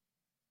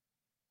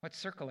 What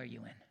circle are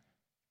you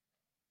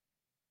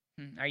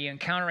in? Are you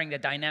encountering the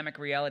dynamic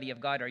reality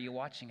of God? Are you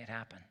watching it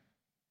happen?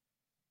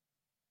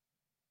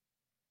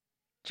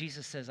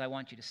 Jesus says, I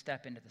want you to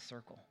step into the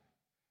circle.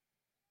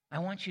 I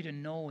want you to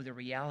know the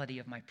reality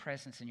of my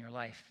presence in your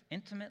life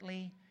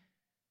intimately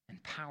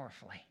and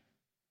powerfully.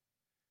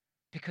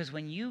 Because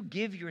when you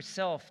give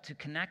yourself to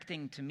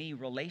connecting to me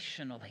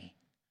relationally,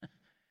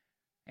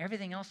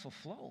 everything else will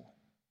flow.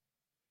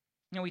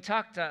 You know, we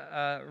talked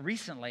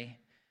recently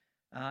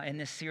in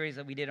this series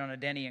that we did on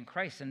identity in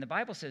Christ, and the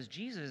Bible says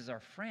Jesus is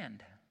our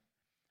friend.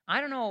 I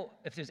don't know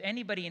if there's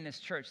anybody in this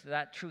church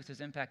that truth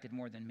has impacted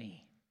more than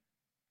me.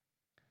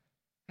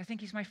 I think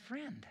he's my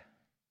friend.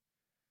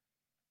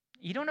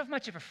 You don't have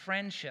much of a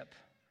friendship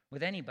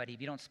with anybody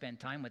if you don't spend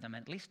time with them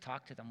and at least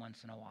talk to them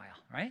once in a while,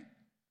 right?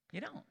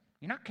 You don't.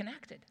 You're not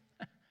connected.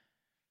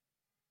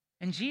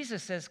 And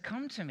Jesus says,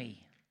 come to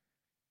me,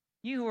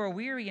 you who are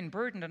weary and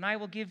burdened, and I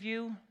will give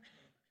you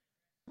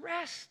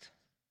rest.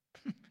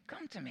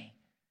 Come to me.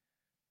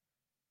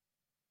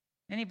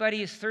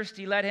 Anybody is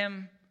thirsty, let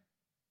him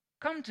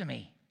come to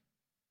me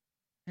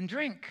and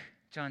drink.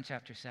 John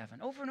chapter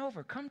 7. Over and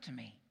over, come to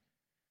me.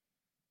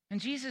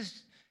 And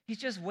Jesus, he's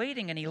just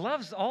waiting, and he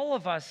loves all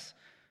of us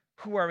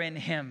who are in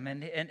him,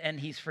 and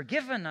he's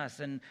forgiven us,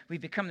 and we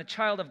become the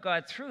child of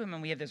God through him,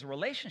 and we have this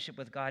relationship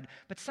with God.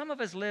 But some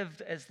of us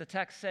lived, as the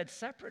text said,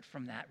 separate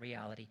from that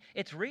reality.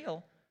 It's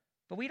real,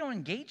 but we don't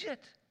engage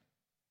it.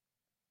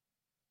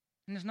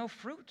 And there's no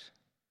fruit,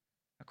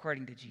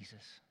 according to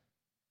Jesus.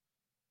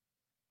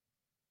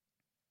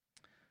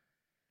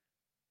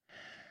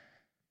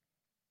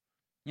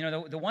 You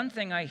know, the one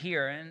thing I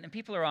hear, and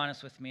people are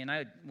honest with me, and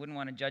I wouldn't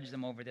want to judge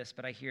them over this,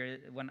 but I hear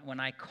when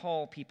I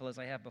call people, as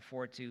I have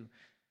before, to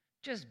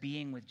just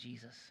being with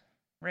Jesus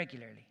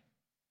regularly.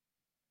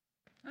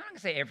 I'm not going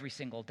to say every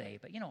single day,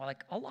 but,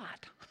 like a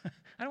lot.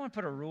 I don't want to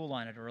put a rule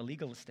on it or a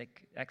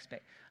legalistic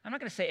expect. I'm not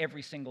going to say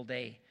every single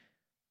day,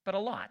 but a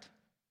lot.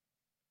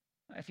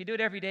 If you do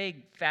it every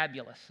day,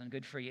 fabulous and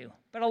good for you,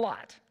 but a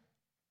lot.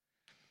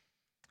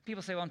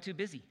 People say, well, I'm too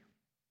busy.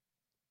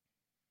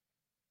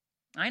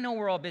 I know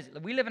we're all busy.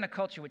 We live in a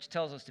culture which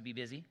tells us to be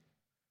busy.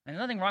 And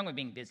there's nothing wrong with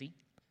being busy.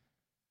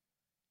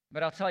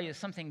 But I'll tell you, there's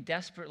something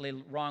desperately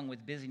wrong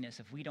with busyness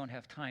if we don't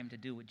have time to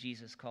do what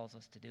Jesus calls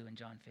us to do in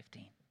John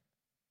 15.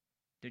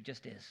 There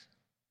just is.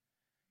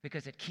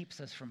 Because it keeps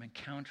us from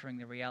encountering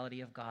the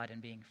reality of God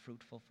and being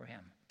fruitful for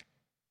Him.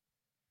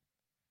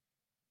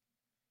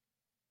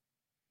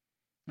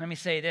 Let me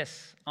say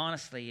this,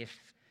 honestly, if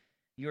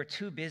you're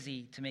too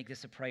busy to make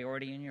this a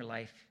priority in your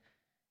life,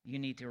 you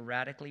need to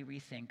radically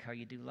rethink how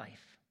you do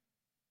life.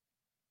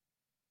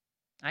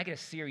 I get a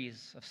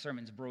series of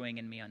sermons brewing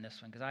in me on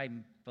this one because I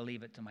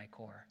believe it to my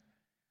core.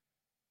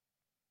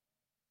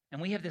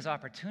 And we have this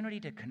opportunity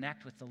to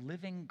connect with the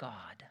living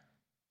God,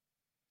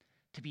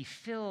 to be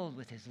filled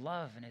with His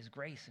love and His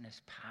grace and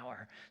His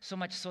power, so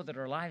much so that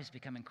our lives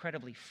become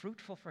incredibly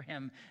fruitful for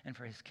Him and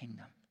for His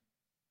kingdom.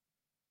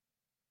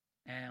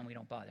 And we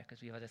don't bother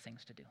because we have other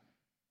things to do.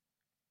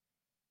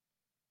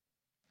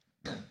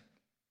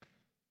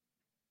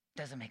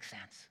 Doesn't make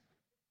sense.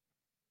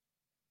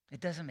 It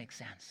doesn't make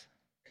sense.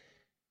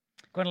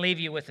 I'm going to leave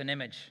you with an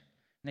image.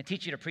 And they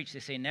teach you to preach.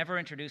 They say, never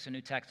introduce a new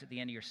text at the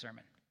end of your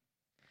sermon.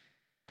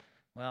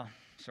 Well,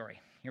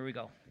 sorry. Here we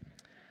go.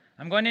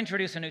 I'm going to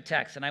introduce a new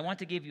text, and I want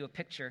to give you a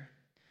picture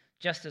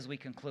just as we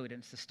conclude.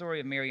 And it's the story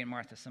of Mary and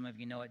Martha. Some of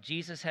you know it.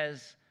 Jesus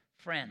has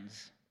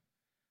friends.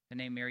 They're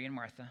named Mary and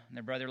Martha, and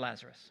their brother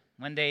Lazarus.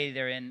 One day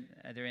they're in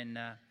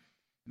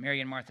Mary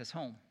and Martha's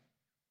home.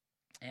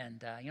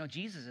 And,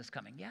 Jesus is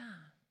coming. Yeah,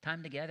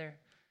 time together.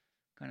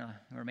 Going to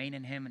remain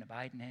in Him and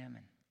abide in Him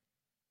and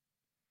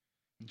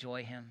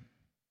enjoy Him.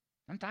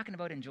 I'm talking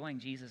about enjoying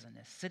Jesus in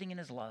this, sitting in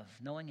His love,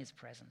 knowing His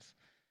presence,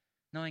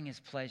 knowing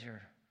His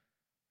pleasure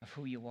of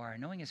who you are,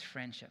 knowing His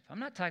friendship. I'm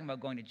not talking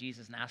about going to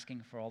Jesus and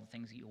asking for all the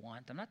things that you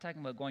want. I'm not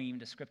talking about going even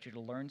to Scripture to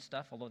learn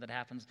stuff, although that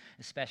happens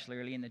especially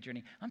early in the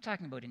journey. I'm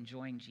talking about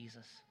enjoying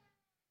Jesus,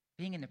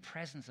 being in the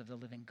presence of the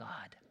living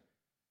God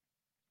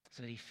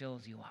so that He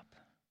fills you up.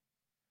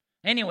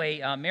 Anyway,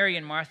 Mary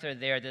and Martha are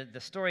there. The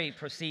story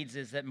proceeds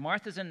is that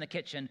Martha's in the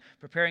kitchen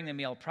preparing the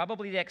meal,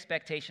 probably the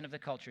expectation of the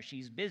culture.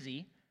 She's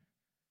busy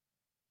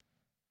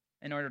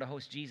in order to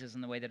host Jesus in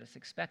the way that it's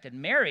expected.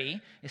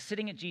 Mary is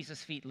sitting at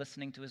Jesus' feet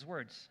listening to His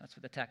words. That's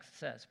what the text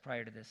says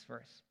prior to this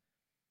verse.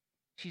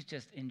 She's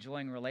just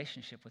enjoying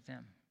relationship with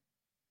Him.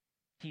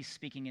 He's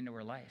speaking into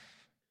her life.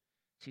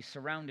 She's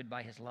surrounded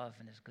by His love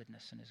and His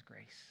goodness and His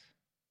grace.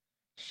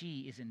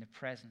 She is in the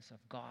presence of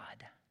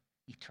God,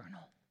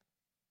 eternal.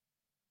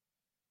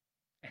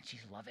 And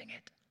she's loving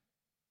it.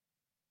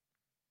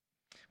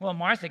 Well,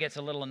 Martha gets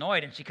a little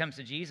annoyed, and she comes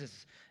to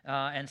Jesus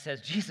and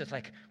says, Jesus,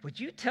 would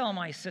you tell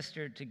my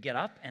sister to get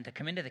up and to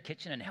come into the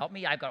kitchen and help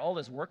me? I've got all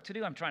this work to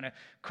do. I'm trying to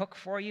cook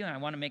for you, and I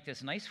want to make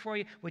this nice for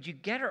you. Would you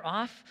get her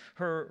off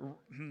her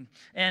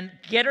and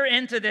get her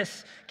into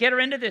this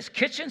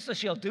kitchen so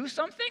she'll do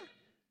something?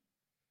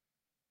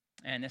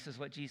 And this is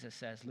what Jesus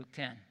says, Luke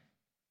 10.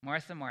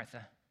 Martha,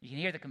 Martha. You can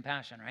hear the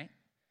compassion, right?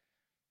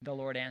 The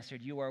Lord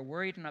answered, you are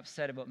worried and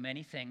upset about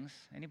many things.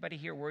 Anybody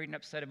here worried and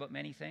upset about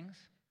many things?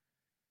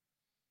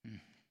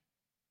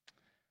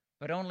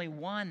 But only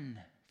one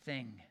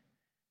thing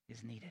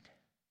is needed.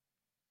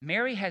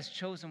 Mary has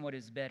chosen what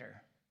is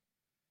better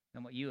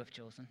than what you have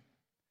chosen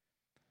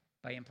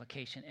by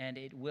implication, and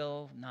it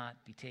will not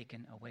be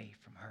taken away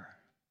from her.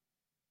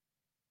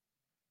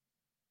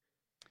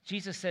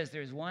 Jesus says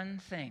there's one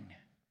thing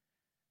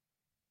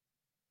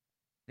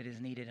that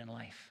is needed in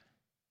life.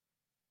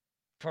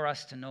 For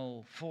us to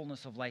know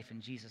fullness of life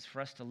in Jesus,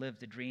 for us to live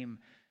the dream,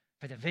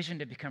 for the vision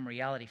to become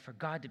reality, for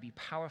God to be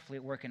powerfully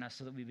at work in us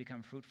so that we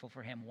become fruitful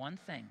for Him. One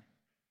thing,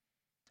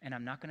 and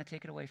I'm not going to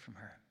take it away from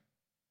her.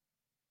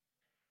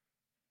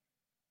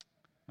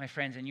 My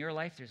friends, in your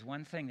life, there's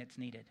one thing that's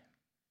needed.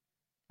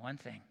 One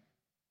thing.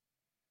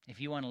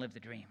 If you want to live the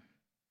dream.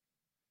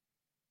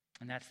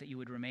 And that's that you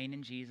would remain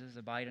in Jesus,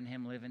 abide in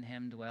Him, live in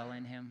Him, dwell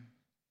in Him,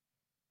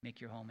 make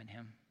your home in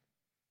Him.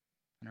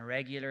 On a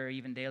regular,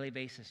 even daily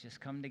basis, just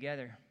come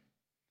together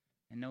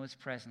and know His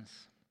presence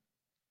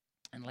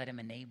and let Him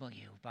enable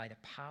you by the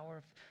power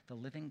of the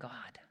living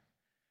God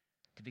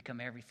to become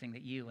everything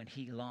that you and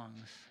He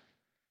longs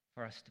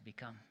for us to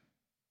become.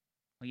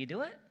 Will you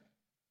do it?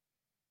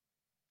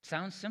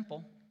 Sounds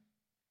simple,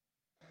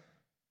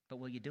 but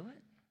will you do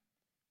it?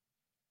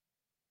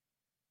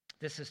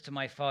 This is to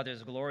my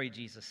Father's glory,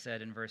 Jesus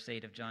said in verse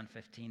 8 of John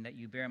 15, that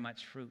you bear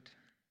much fruit.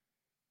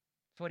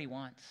 That's what He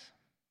wants.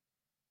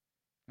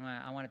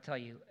 I want to tell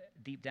you,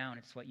 deep down,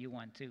 it's what you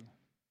want too,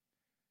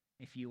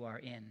 if you are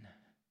in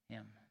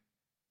Him.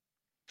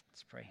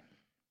 Let's pray.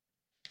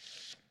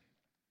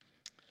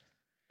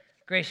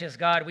 Gracious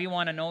God, we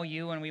want to know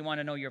you and we want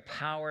to know your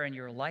power and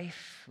your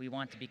life. We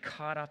want to be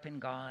caught up in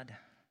God.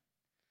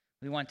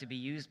 We want to be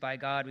used by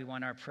God. We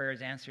want our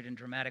prayers answered in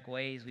dramatic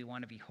ways. We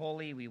want to be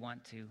holy. We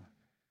want to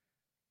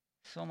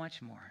so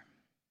much more.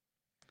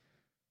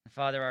 And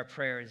Father, our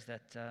prayer is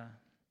that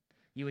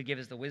you would give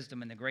us the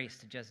wisdom and the grace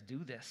to just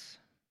do this,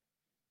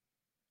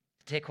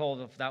 to take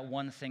hold of that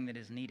one thing that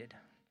is needed,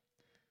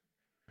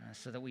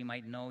 so that we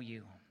might know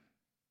you,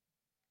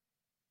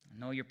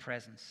 know your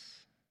presence,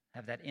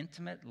 have that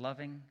intimate,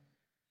 loving,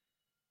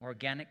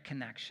 organic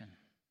connection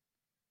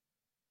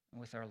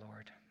with our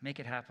Lord. Make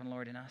it happen,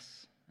 Lord, in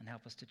us, and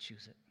help us to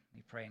choose it.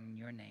 We pray in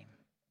your name.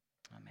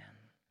 Amen.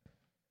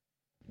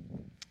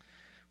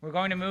 We're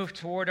going to move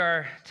toward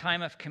our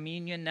time of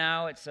communion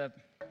now. It's a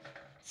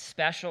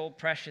special,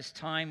 precious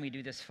time. We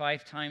do this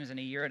 5 times in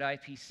a year at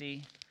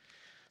IPC.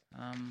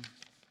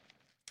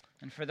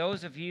 And for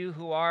those of you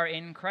who are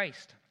in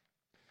Christ,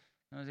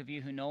 those of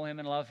you who know him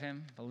and love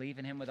him, believe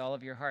in him with all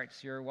of your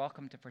hearts, you're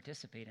welcome to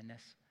participate in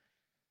this.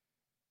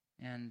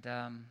 And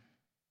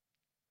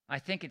I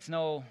think it's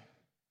no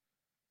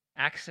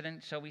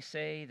accident, shall we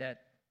say,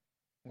 that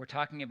we're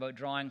talking about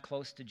drawing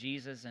close to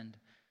Jesus and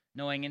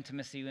knowing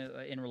intimacy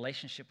in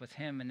relationship with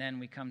him, and then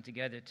we come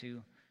together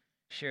to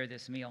share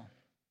this meal.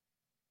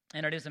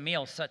 And it is a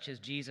meal such as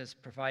Jesus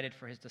provided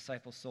for his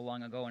disciples so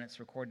long ago, and it's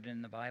recorded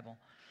in the Bible.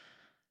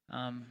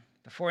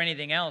 Before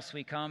anything else,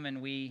 we come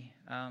and we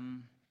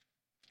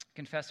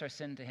confess our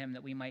sin to him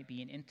that we might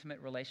be in intimate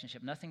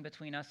relationship. Nothing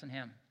between us and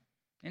him.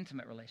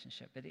 Intimate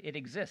relationship. It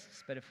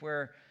exists, but if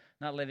we're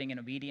not living in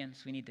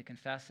obedience, we need to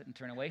confess it and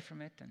turn away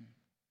from it and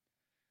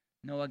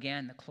know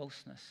again the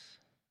closeness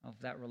of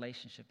that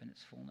relationship in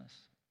its fullness.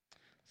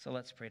 So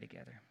let's pray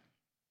together.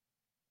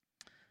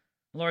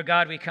 Lord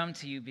God, we come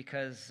to you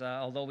because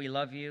although we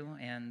love you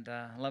and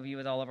love you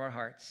with all of our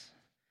hearts,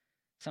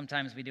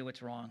 sometimes we do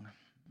what's wrong.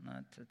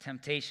 The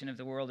temptation of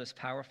the world is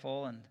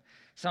powerful, and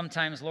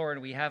sometimes,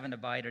 Lord, we haven't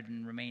abided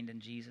and remained in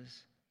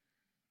Jesus.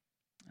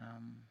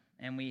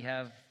 And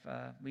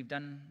we've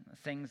done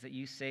things that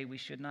you say we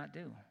should not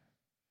do.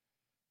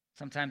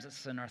 Sometimes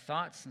it's in our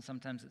thoughts, and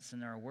sometimes it's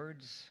in our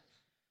words.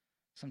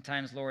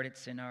 Sometimes, Lord,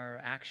 it's in our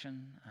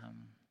action.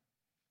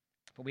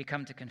 But we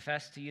come to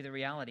confess to you the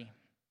reality.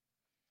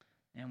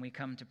 And we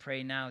come to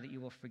pray now that you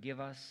will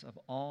forgive us of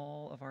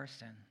all of our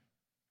sin.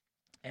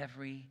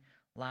 Every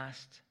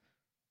last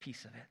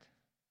piece of it.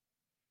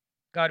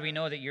 God, we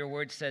know that your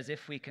word says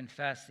if we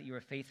confess that you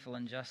are faithful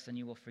and just, then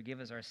you will forgive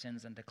us our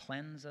sins and to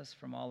cleanse us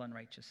from all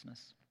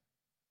unrighteousness.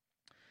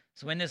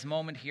 So in this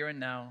moment here and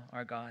now,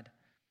 our God,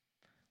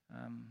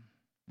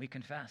 we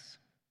confess.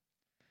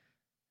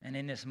 And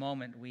in this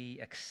moment, we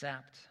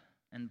accept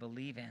and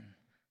believe in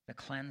the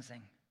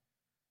cleansing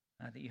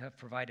that you have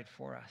provided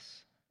for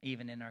us,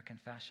 even in our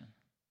confession.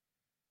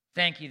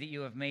 Thank you that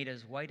you have made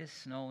us white as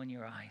snow in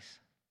your eyes.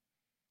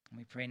 And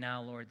we pray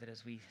now, Lord, that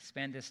as we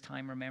spend this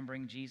time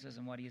remembering Jesus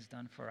and what he has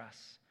done for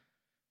us,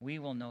 we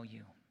will know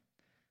you.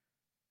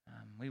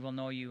 We will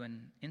know you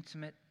in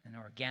intimate and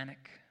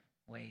organic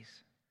ways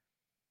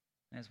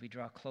as we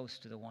draw close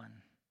to the one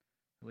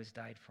who has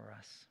died for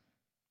us.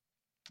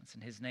 It's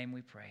in his name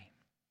we pray.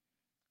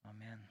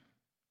 Amen.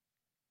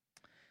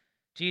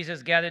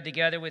 Jesus gathered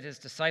together with his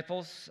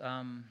disciples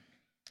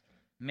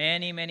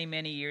many, many,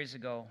 many years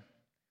ago.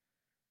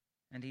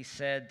 And he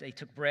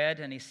took bread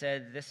and he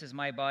said, "This is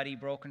my body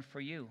broken for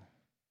you.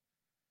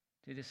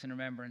 Do this in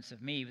remembrance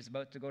of me." He was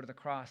about to go to the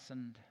cross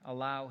and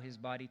allow his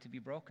body to be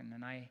broken.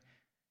 And I,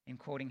 in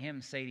quoting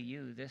him, say to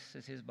you, this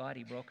is his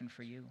body broken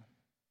for you.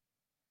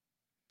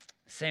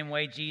 The same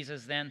way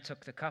Jesus then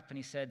took the cup and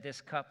he said,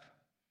 "This cup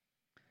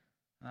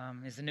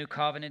is the new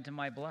covenant in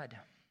my blood,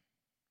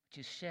 which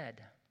is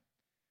shed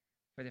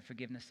for the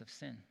forgiveness of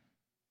sin."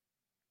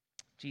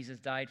 Jesus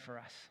died for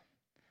us.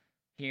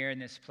 Here in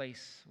this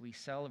place, we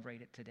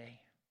celebrate it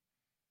today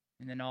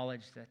in the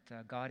knowledge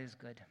that God is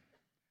good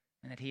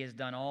and that he has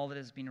done all that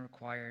has been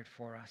required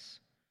for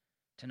us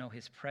to know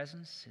his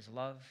presence, his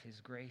love,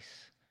 his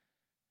grace,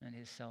 and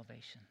his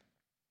salvation.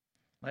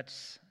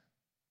 Let's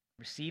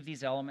receive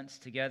these elements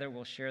together.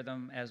 We'll share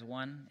them as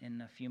one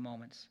in a few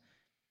moments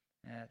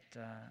at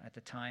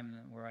the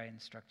time where I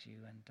instruct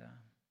you, and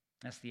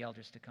ask the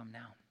elders to come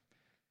now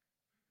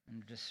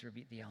and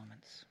distribute the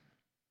elements.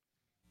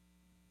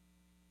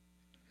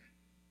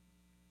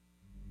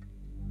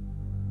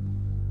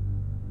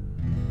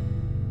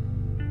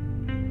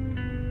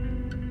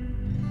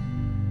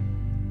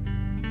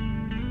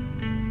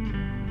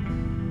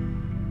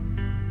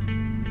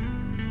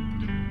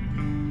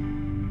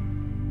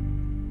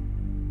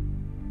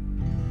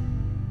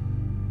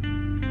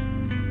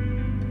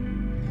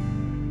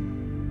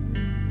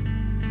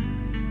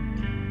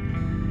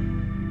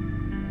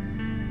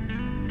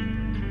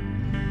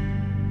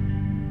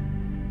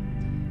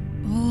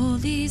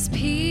 These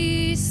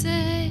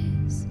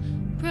pieces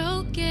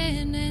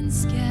broken and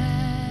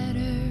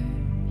scattered,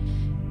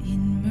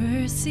 in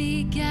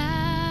mercy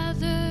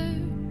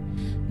gathered,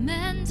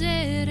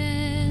 mended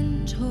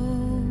and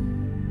whole,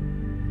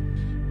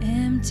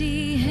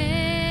 empty-handed,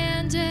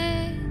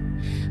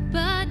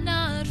 but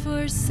not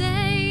forsaken.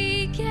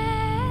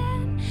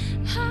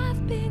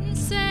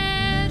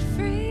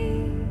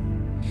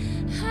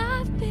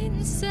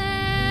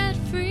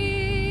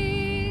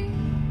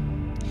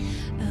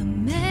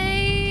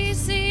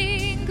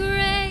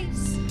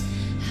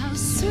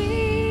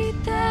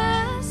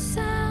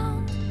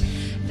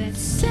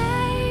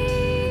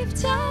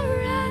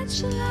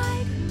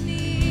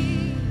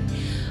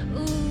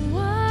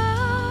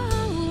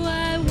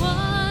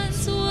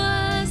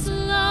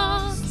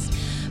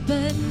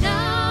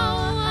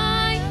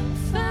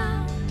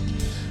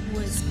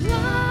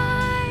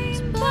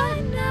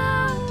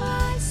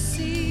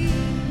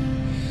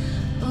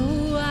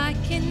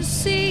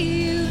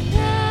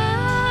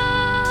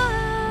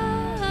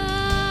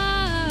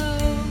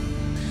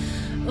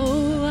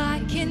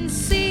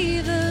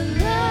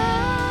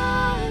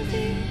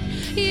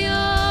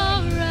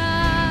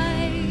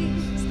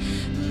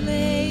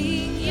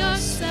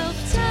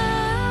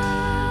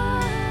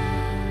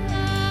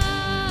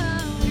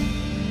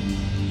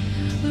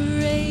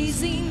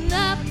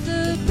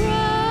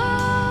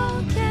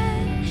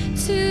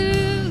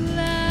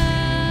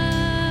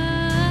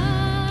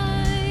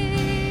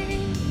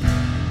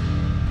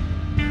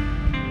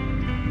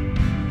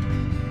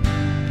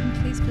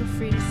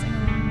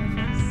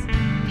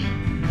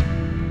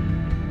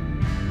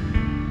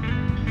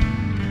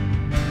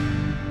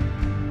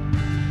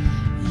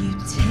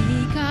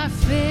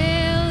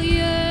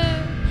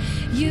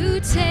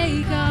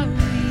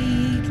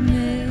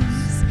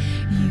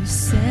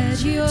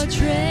 your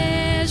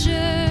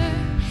treasure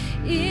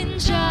in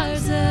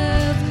jars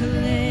of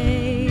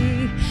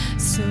clay.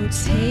 So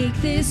take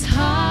this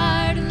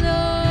heart,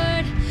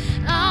 Lord,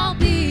 I'll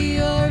be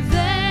your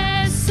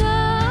vessel,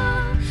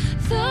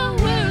 the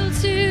world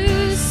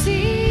to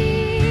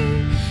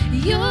see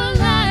your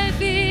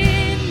life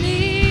in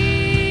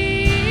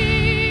me.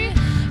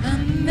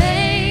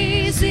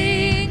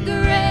 Amazing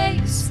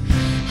grace,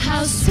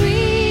 how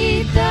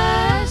sweet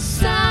the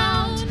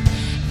sound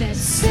that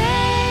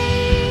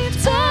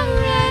saved a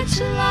wretch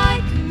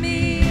like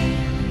me.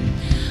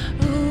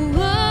 Oh,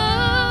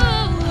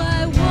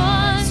 I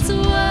once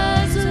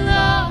was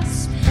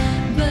lost,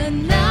 but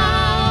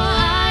now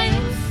I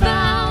am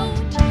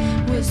found.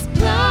 Was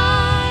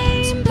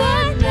blind,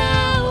 but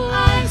now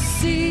I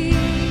see.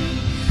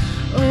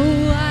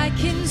 Oh, I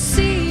can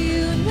see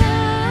you now.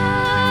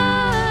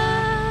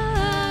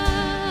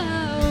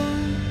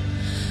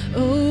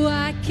 Oh,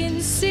 I can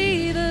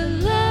see the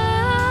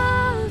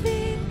love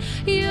in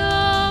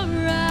your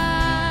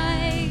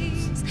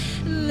eyes,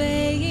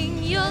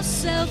 laying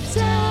yourself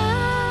down,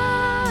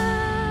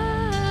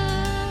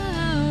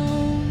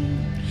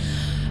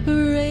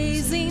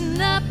 raising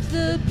up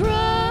the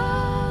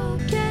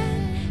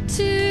broken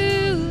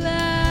to life.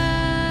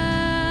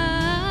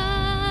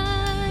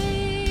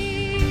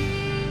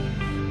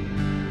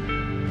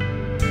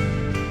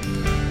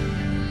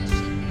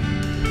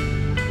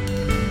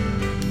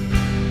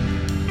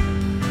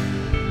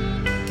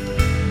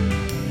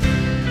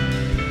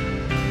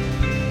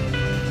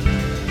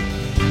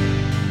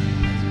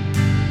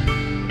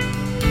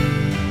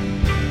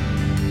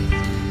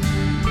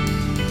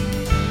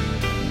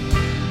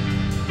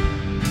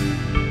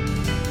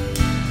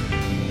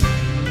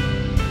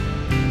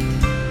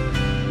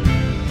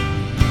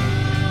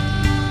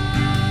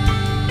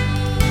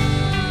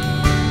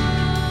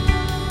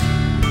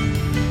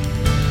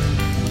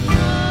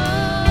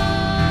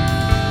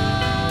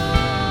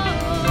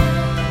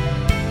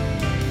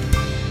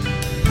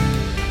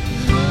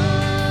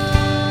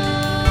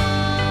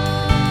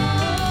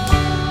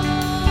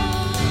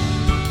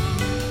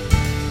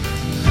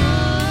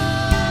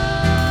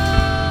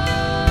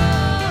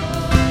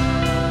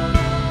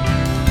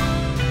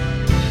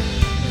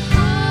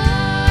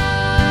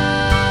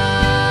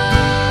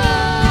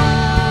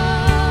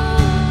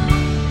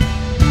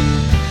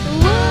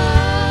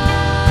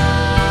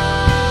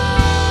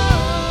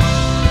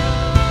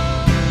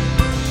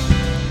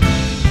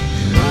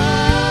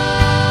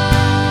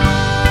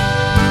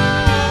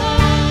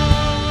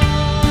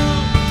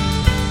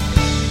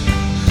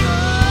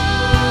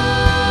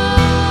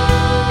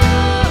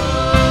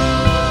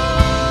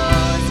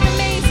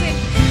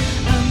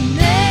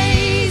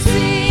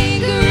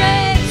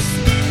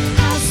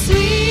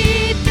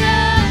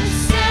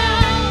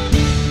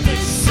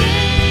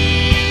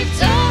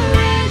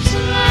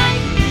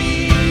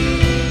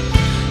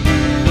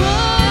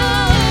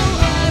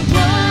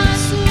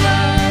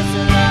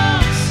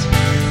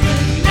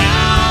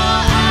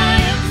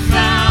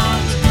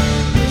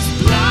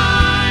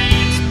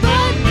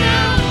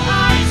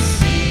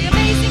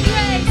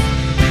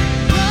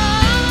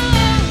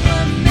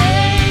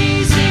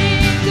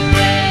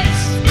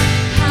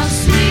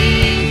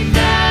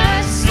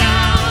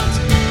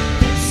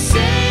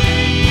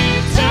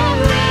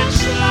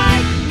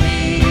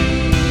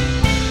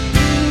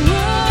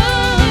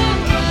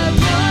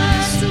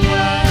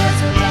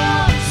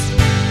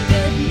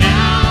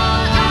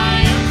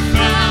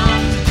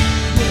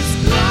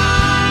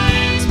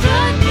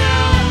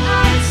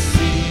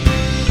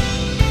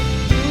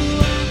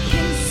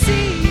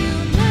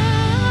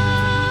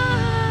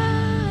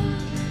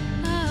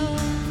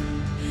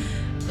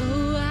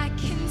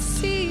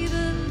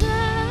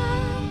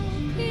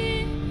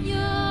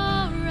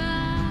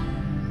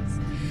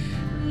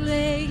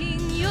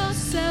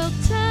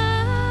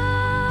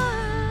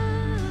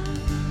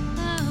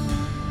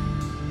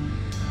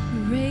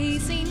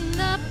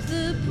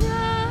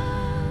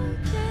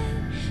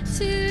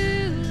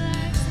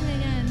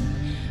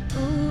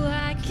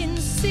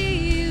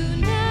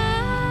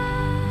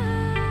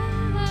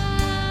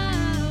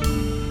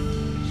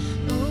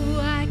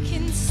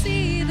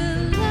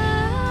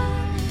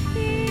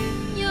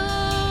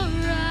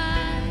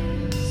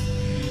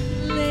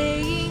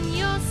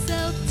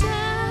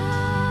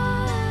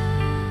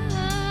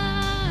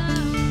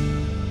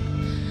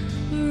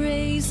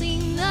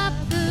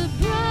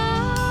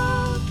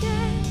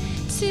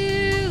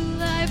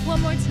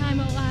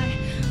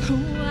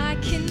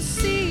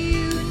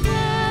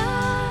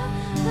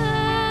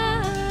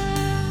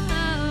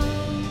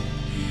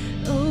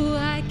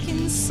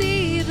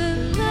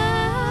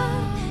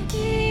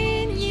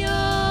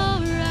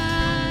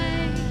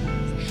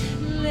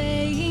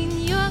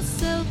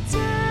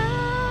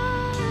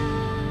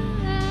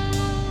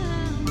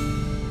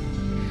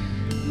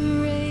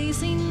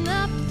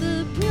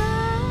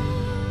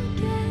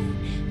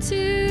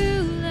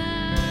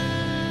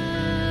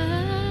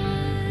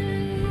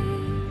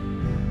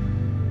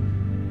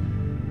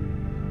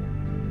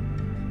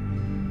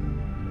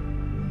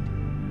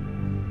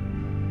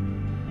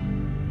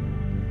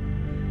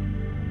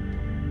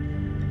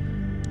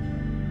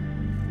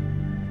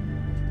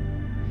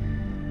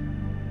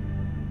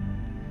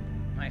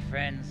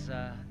 Friends,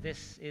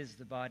 this is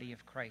the body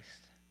of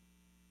Christ,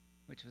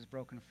 which was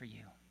broken for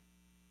you.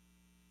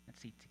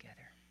 Let's eat together.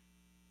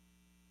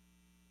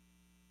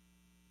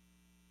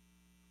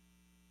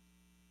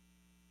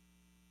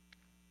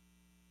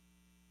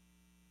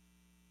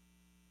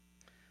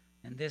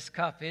 And this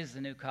cup is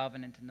the new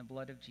covenant in the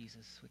blood of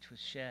Jesus, which was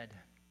shed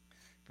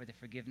for the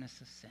forgiveness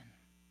of sin.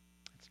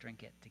 Let's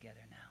drink it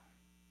together now.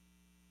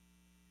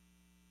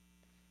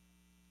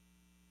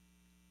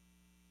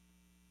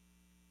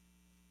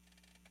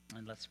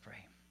 And let's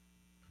pray.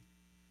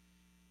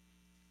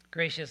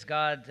 Gracious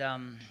God,